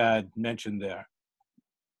Bruce had mentioned there.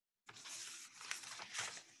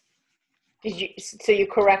 So you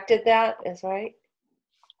corrected that, is right?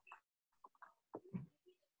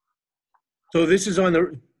 So this is on the I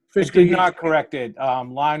fiscal did year. not correct it.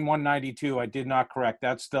 Line 192, I did not correct.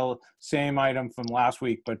 That's still same item from last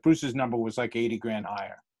week, but Bruce's number was like 80 grand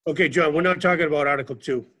higher. Okay, John, we're not talking about Article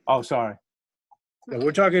 2. Oh, sorry. No,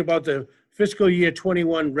 we're talking about the fiscal year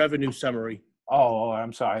 21 revenue summary. Oh,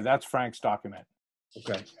 I'm sorry. That's Frank's document.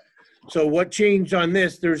 Okay. So what changed on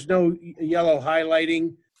this? There's no yellow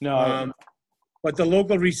highlighting. No, But the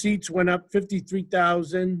local receipts went up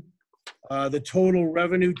 53,000. The total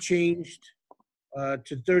revenue changed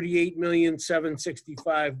to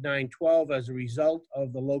 38,765,912 as a result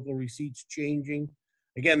of the local receipts changing.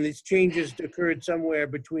 Again, these changes occurred somewhere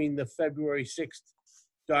between the February 6th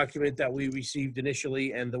document that we received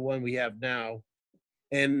initially and the one we have now.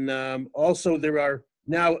 And also there are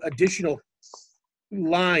now additional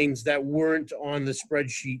lines that weren't on the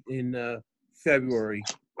spreadsheet in February.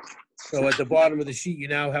 So at the bottom of the sheet, you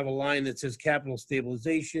now have a line that says capital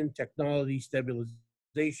stabilization, technology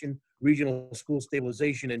stabilization, regional school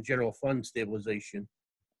stabilization, and general fund stabilization.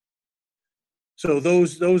 So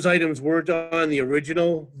those items weren't on the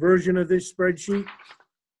original version of this spreadsheet.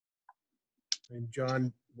 And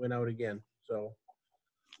John went out again. So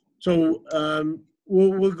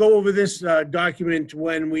we'll go over this document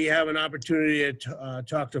when we have an opportunity to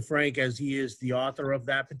talk to Frank, as he is the author of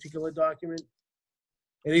that particular document.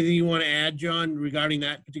 Anything you want to add, John, regarding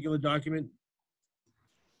that particular document?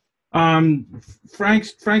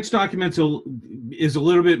 Frank's document is a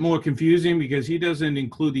little bit more confusing because he doesn't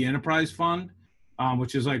include the enterprise fund,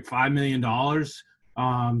 which is like $5 million.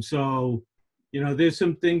 So, you know, there's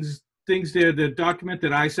some things there. The document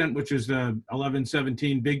that I sent, which is the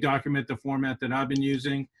 1117 big document, the format that I've been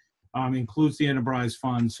using, includes the enterprise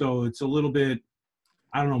fund. So it's a little bit,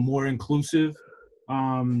 I don't know, more inclusive.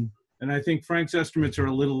 And I think Frank's estimates are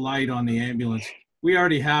a little light on the ambulance. We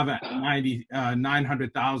already have at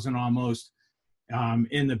 900,000 almost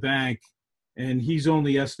in the bank, and he's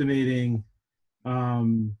only estimating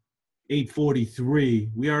 843.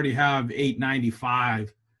 We already have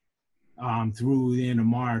 895 through the end of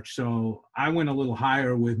March. So I went a little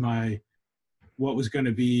higher with what was going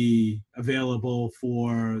to be available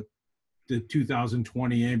for the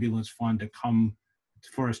 2020 ambulance fund to come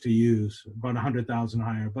for us to use, about 100,000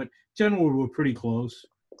 higher. But generally, we're pretty close.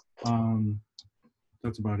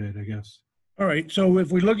 That's about it, I guess. All right, so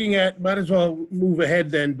if we're looking at, might as well move ahead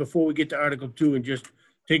then before we get to Article 2 and just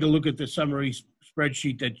take a look at the summary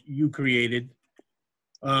spreadsheet that you created.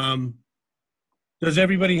 Does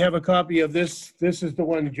everybody have a copy of this? This is the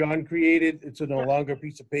one John created. It's a no longer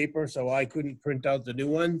piece of paper, so I couldn't print out the new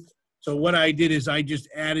one. So what I did is I just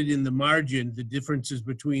added in the margin the differences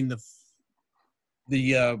between the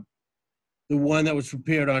one that was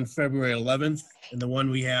prepared on February 11th and the one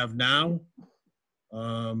we have now.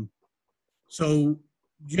 So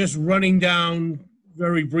just running down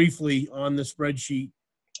very briefly on the spreadsheet,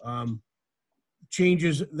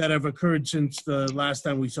 changes that have occurred since the last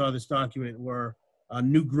time we saw this document were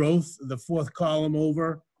new growth. The fourth column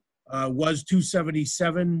over was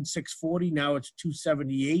 277,640. Now it's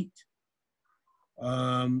 278.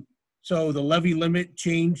 So the levy limit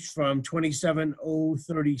changed from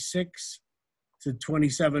 27,036 to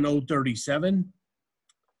 27,037.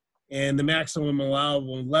 And the maximum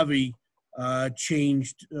allowable levy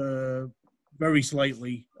changed very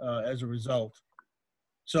slightly as a result.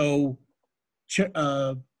 So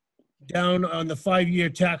down on the 5-year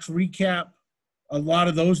tax recap, a lot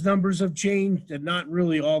of those numbers have changed, and not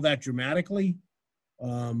really all that dramatically.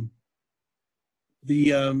 Yeah,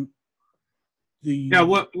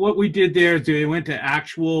 what we did there is we went to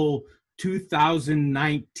actual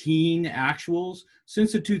 2019 actuals.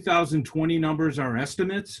 Since the 2020 numbers are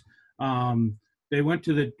estimates, they went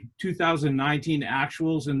to the 2019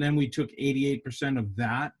 actuals, and then we took 88% of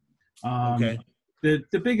that. Okay.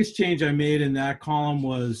 The biggest change I made in that column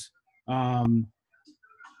was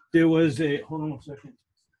there was a, hold on one second.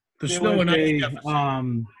 The snow and ice deficit,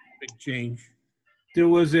 big change. There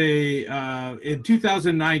was a, in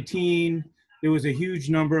 2019, there was a huge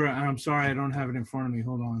number, and I'm sorry, I don't have it in front of me.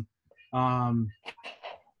 Hold on.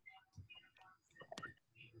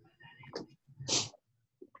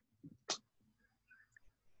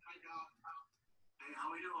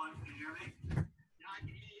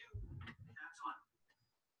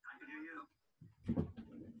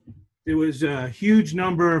 There was a huge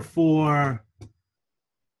number for,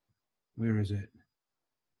 where is it?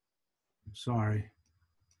 Sorry.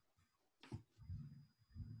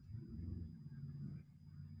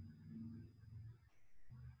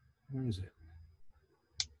 Where is it?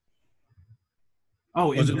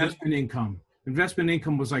 Oh, Was it- investment income. Investment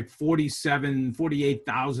income was like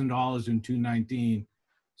 $48,000 in 2019.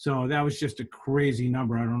 So that was just a crazy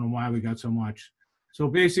number. I don't know why we got so much. So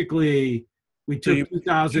basically, we So took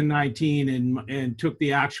 2019 and took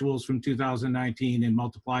the actuals from 2019 and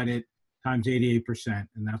multiplied it times 88%,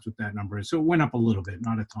 and that's what that number is. So it went up a little bit,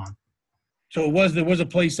 not a ton. So there was a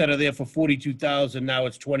place center there for 42,000. Now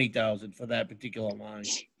it's 20,000 for that particular line.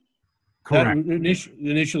 Correct.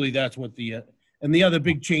 Initially, that's what and the other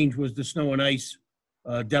big change was the snow and ice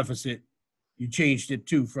deficit. You changed it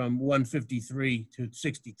too from 153 to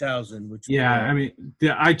 60,000, which Yeah, I mean,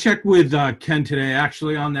 I checked with Ken today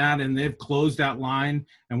actually on that, and they've closed that line,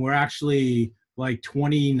 and we're actually like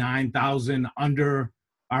 29,000 under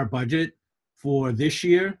our budget for this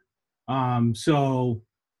year. So,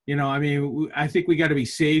 you know, I mean, I think we got to be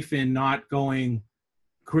safe and not going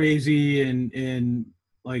crazy and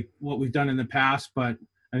like what we've done in the past, but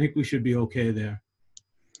I think we should be okay there.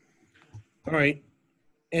 All right.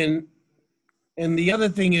 And the other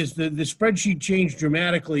thing is the spreadsheet changed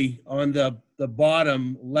dramatically on the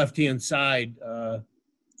bottom left-hand side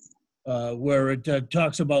where it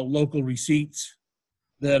talks about local receipts.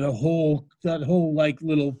 That whole like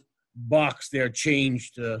little box there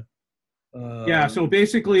changed. Yeah, so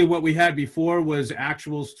basically what we had before was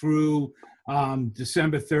actuals through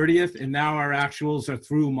December 30th, and now our actuals are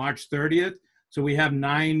through March 30th. So we have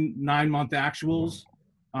nine-month actuals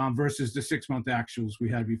versus the 6-month actuals we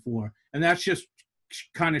had before. And that's just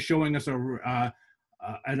kind of showing us an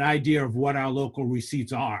idea of what our local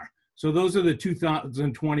receipts are. So those are the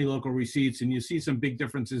 2020 local receipts, and you see some big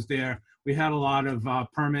differences there. We had a lot of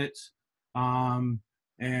permits, and,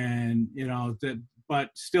 you know,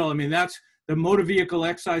 but still, I mean, that's the motor vehicle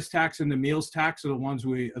excise tax and the meals tax are the ones are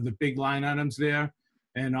the big line items there.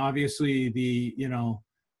 And obviously you know,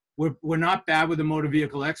 we're not bad with the motor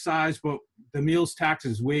vehicle excise, but the meals tax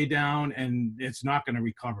is way down and it's not going to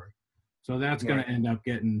recover. So that's going to end up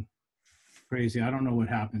getting crazy. I don't know what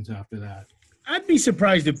happens after that. I'd be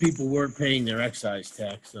surprised if people weren't paying their excise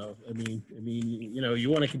tax, though. I mean, you know,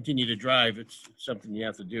 you want to continue to drive. It's something you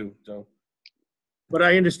have to do. So, but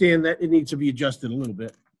I understand that it needs to be adjusted a little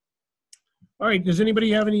bit. All right. Does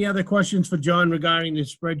anybody have any other questions for John regarding the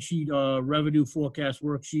spreadsheet revenue forecast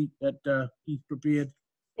worksheet that he's prepared?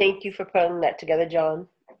 Thank you for putting that together, John.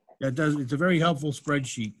 It's a very helpful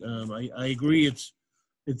spreadsheet. I agree. It's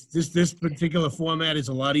this particular format is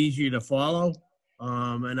a lot easier to follow,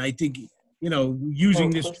 and I think, you know,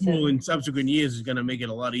 using this tool in subsequent years is going to make it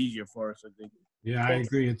a lot easier for us, I think. Yeah, I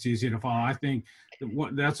agree. It's easy to follow. I think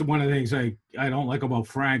that's one of the things I don't like about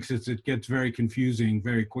Frank's is it gets very confusing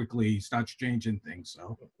very quickly. He starts changing things.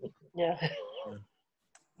 So Yeah.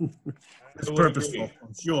 It's purposeful,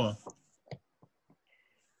 I'm sure.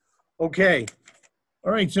 Okay.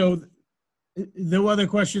 All right. So no other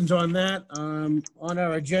questions on that. On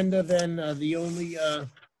our agenda, then the only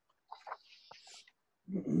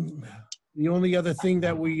other thing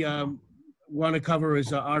that we want to cover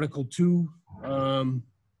is Article 2.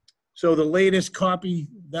 So the latest copy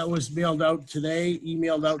that was emailed out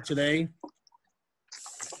today,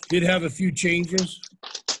 did have a few changes.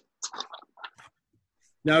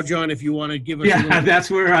 Now, John, if you want to give us that's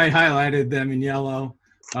where I highlighted them in yellow.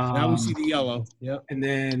 Now we see the yellow. Yeah. And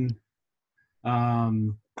then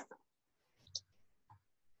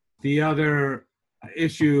the other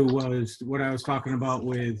issue was what I was talking about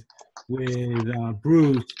with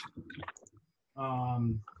Bruce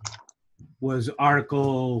was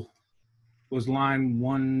line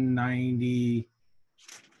 190.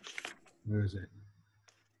 Where is it?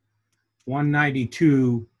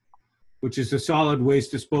 192, which is the solid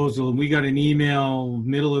waste disposal. And we got an email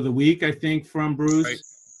middle of the week, I think, from Bruce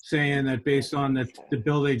saying that based on the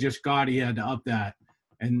bill they just got, he had to up that.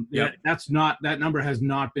 And that number has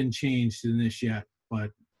not been changed in this yet,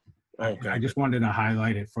 but I just wanted to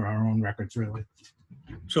highlight it for our own records, really.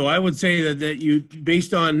 So I would say that you,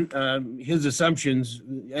 based on his assumptions,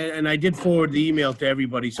 and I did forward the email to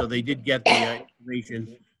everybody, so they did get the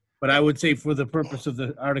information. But I would say for the purpose of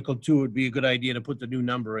the Article 2, it would be a good idea to put the new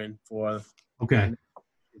number in for. Okay.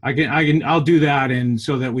 I'll do that, and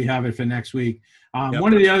so that we have it for next week.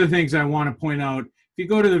 One of the other things I want to point out, if you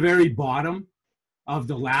go to the very bottom of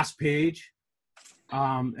the last page,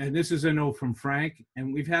 and this is a note from Frank,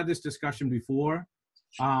 and we've had this discussion before,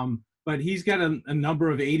 but he's got a number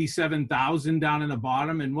of 87,000 down in the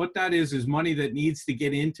bottom, and what that is money that needs to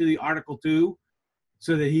get into the Article 2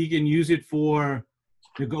 so that he can use it for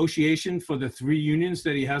negotiation for the 3 unions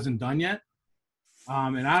that he hasn't done yet.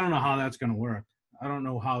 And I don't know how that's going to work. I don't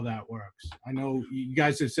know how that works. I know you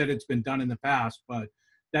guys have said it's been done in the past, but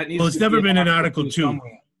That needs Well, it's to be never been in Article Article 2.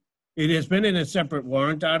 somewhere. It has been in a separate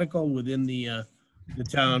warrant article within the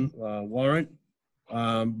town warrant.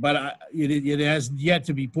 But it has yet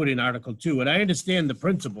to be put in Article 2. And I understand the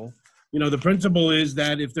principle. You know, the principle is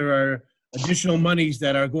that if there are additional monies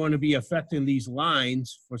that are going to be affecting these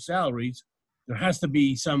lines for salaries, there has to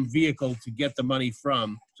be some vehicle to get the money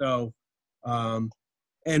from. So,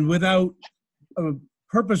 and without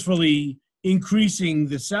purposefully increasing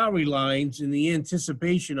the salary lines in the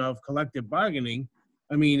anticipation of collective bargaining,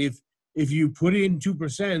 I mean, if you put in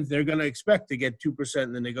 2%, they're going to expect to get 2%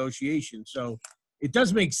 in the negotiation. So it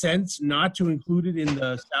does make sense not to include it in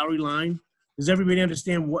the salary line. Does everybody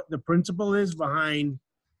understand what the principle is behind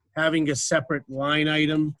having a separate line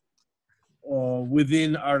item or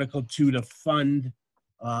within Article 2 to fund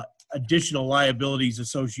additional liabilities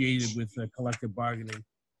associated with collective bargaining?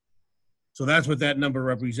 So that's what that number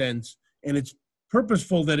represents. And it's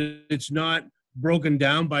purposeful that it's not broken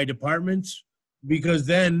down by departments, because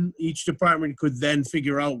then each department could then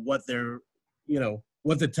figure out what their,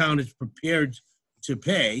 what the town is prepared to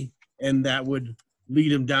pay, and that would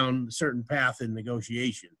lead them down a certain path in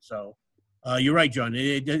negotiation. So you're right, John.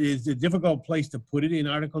 It is a difficult place to put it in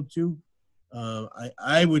Article 2.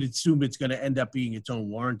 I would assume it's going to end up being its own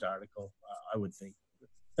warrant article, I would think.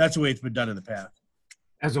 That's the way it's been done in the past.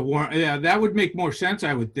 As a warrant, yeah, that would make more sense,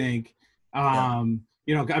 I would think.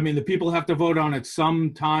 You know, I mean, the people have to vote on it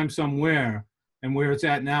sometime, somewhere, and where it's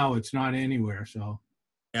at now, it's not anywhere. So,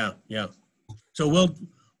 yeah. So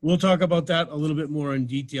we'll talk about that a little bit more in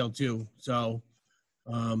detail too. So,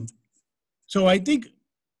 so I think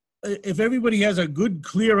if everybody has a good,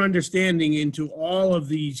 clear understanding into all of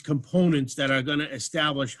these components that are going to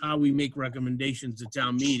establish how we make recommendations at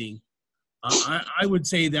town meeting, I would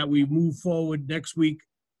say that we move forward next week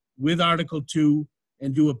with Article 2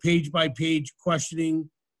 and do a page-by-page questioning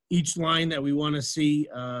each line that we want to see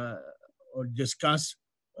or discuss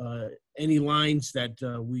any lines that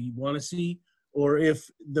we want to see, or if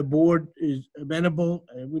the board is amenable.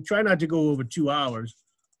 We try not to go over 2 hours.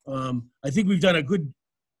 I think we've done a good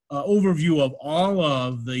overview of all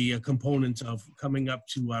of the components of coming up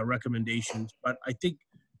to recommendations, but I think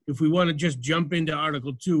if we want to just jump into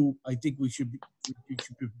Article 2, I think we should be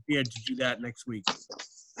prepared to do that next week.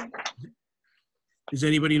 Is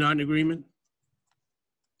anybody not in agreement?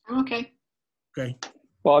 Okay. Okay.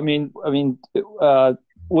 Well, I mean,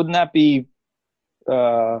 wouldn't that be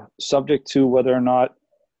subject to whether or not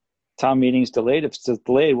town meeting's delayed? If it's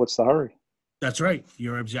delayed, what's the hurry? That's right.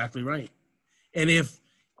 You're exactly right. And if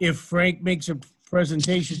Frank makes a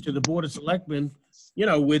presentation to the Board of Selectmen,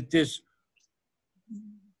 with this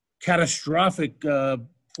catastrophic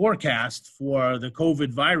forecast for the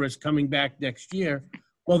COVID virus coming back next year,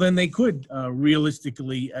 well, then they could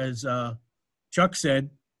realistically, as Chuck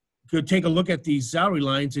said, could take a look at these salary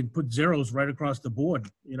lines and put zeros right across the board,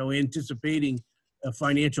 anticipating a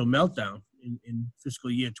financial meltdown in fiscal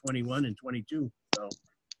year 21 and 22. So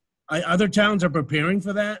other towns are preparing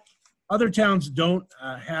for that. Other towns don't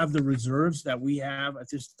have the reserves that we have at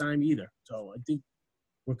this time either. So I think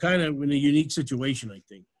we're kind of in a unique situation, I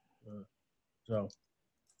think. So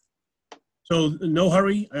no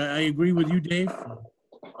hurry. I agree with you, Dave.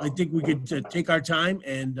 I think we could take our time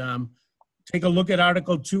and take a look at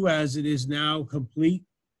Article 2 as it is now complete.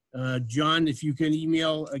 John, if you can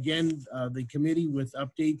email again the committee with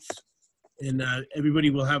updates, and everybody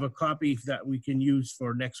will have a copy that we can use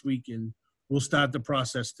for next week, and we'll start the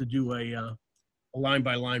process to do a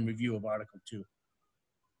line-by-line review of Article 2.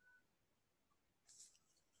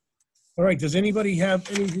 All right, does anybody have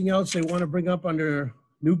anything else they want to bring up under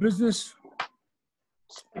new business?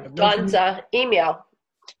 Don's email.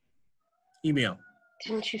 Email.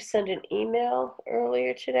 Didn't you send an email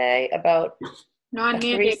earlier today about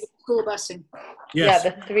Non-mandated school busing. Yes.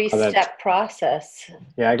 the 3-step process?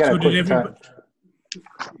 Yeah, I got So a did quick.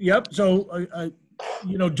 Yep. So,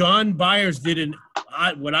 Don Byers did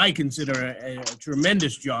what I consider a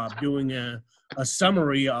tremendous job doing a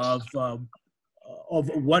summary of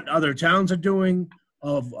what other towns are doing,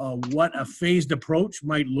 of what a phased approach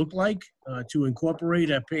might look like to incorporate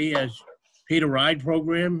a pay-to-ride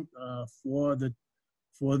program for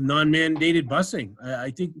non-mandated busing.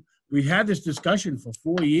 I think we've had this discussion for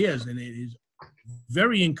 4 years, and it is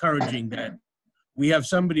very encouraging that we have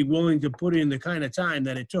somebody willing to put in the kind of time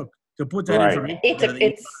that it took to put that information together.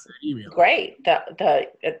 It's great.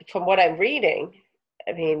 From what I'm reading,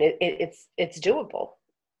 I mean, it's doable.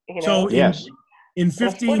 So Yes. in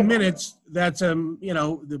 15 minutes, that's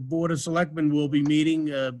the Board of Selectmen will be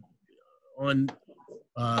meeting on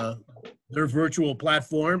their virtual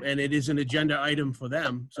platform, and it is an agenda item for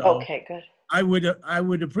them. So Okay, good. I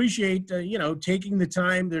would appreciate, taking the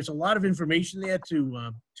time. There's a lot of information there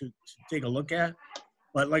to take a look at.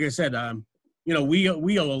 But like I said, we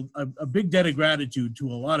owe a big debt of gratitude to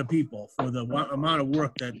a lot of people for the amount of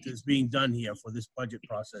work that is being done here for this budget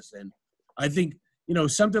process. And I think,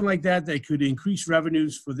 something like that could increase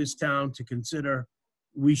revenues for this town to consider.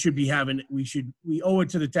 We owe it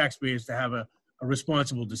to the taxpayers to have a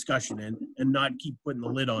responsible discussion and not keep putting the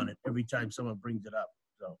lid on it every time someone brings it up.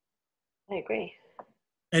 So, I agree.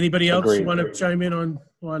 anybody else Agreed. want to chime in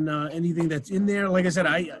on anything that's in there? Like I said,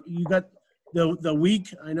 you got the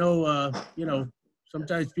week. I know,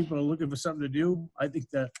 sometimes people are looking for something to do. I think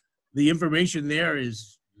the information there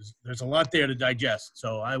there's a lot there to digest.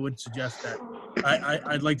 So I would suggest that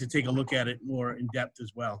I'd like to take a look at it more in depth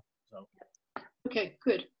as well. So, Okay,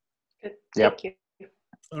 good. Good. Yep. Thank you.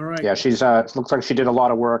 all right. Yeah, she's, looks like she did a lot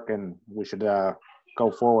of work, and we should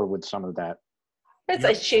go forward with some of that. It's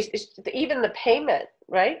like even the payment,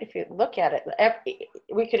 right? If you look at it,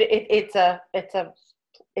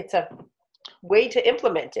 it's a way to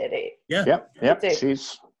implement it. Yeah. Yep, It's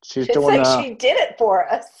she's It's doing, like she did it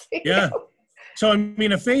for us. you Yeah. know? So, I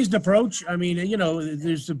mean, a phased approach,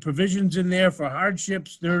 there's some provisions in there for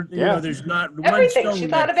hardships. There's not one Everything. stone She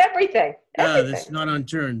thought of everything. that's Everything. not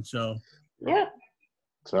unturned. So Yeah.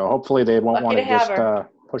 so hopefully they won't Lucky want to to have just her.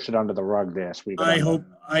 Push it under the rug there, sweep it I under. hope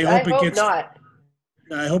I it hope gets not.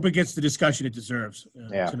 I hope it gets the discussion it deserves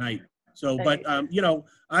Yeah. tonight. So, but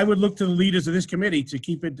I would look to the leaders of this committee to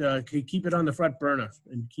keep it on the front burner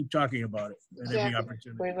and keep talking about it at every Exactly.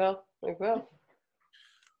 opportunity. We will.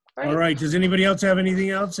 All right. Does anybody else have anything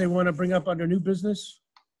else they want to bring up under new business?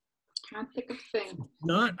 Can't think of a thing.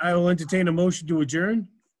 Not, I will entertain a motion to adjourn,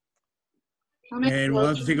 I'll make a and we'll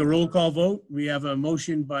have to motion. take a roll call vote. We have a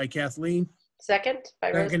motion by Kathleen, Second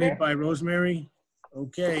by seconded Rosemary. by Rosemary.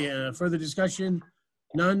 Okay, further discussion?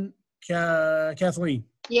 None? Kathleen?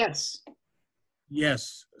 Yes.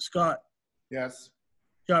 Yes. Scott? Yes.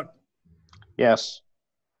 Chuck? Yes.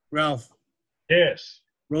 Ralph? Yes.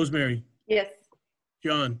 Rosemary? Yes.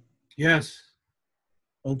 John? Yes.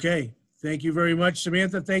 Okay. Thank you very much.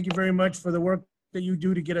 Samantha, thank you very much for the work that you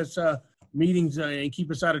do to get us meetings and keep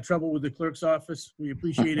us out of trouble with the clerk's office. We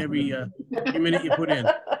appreciate every minute you put in.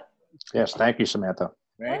 Yes, thank you, Samantha.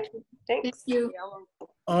 Thank you. Thank Thanks. you.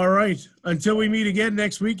 All right. Until we meet again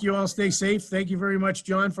next week, you all stay safe. Thank you very much,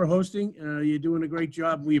 John, for hosting. You're doing a great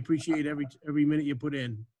job. We appreciate every minute you put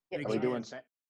in. Yeah. Thanks Are we again. doing?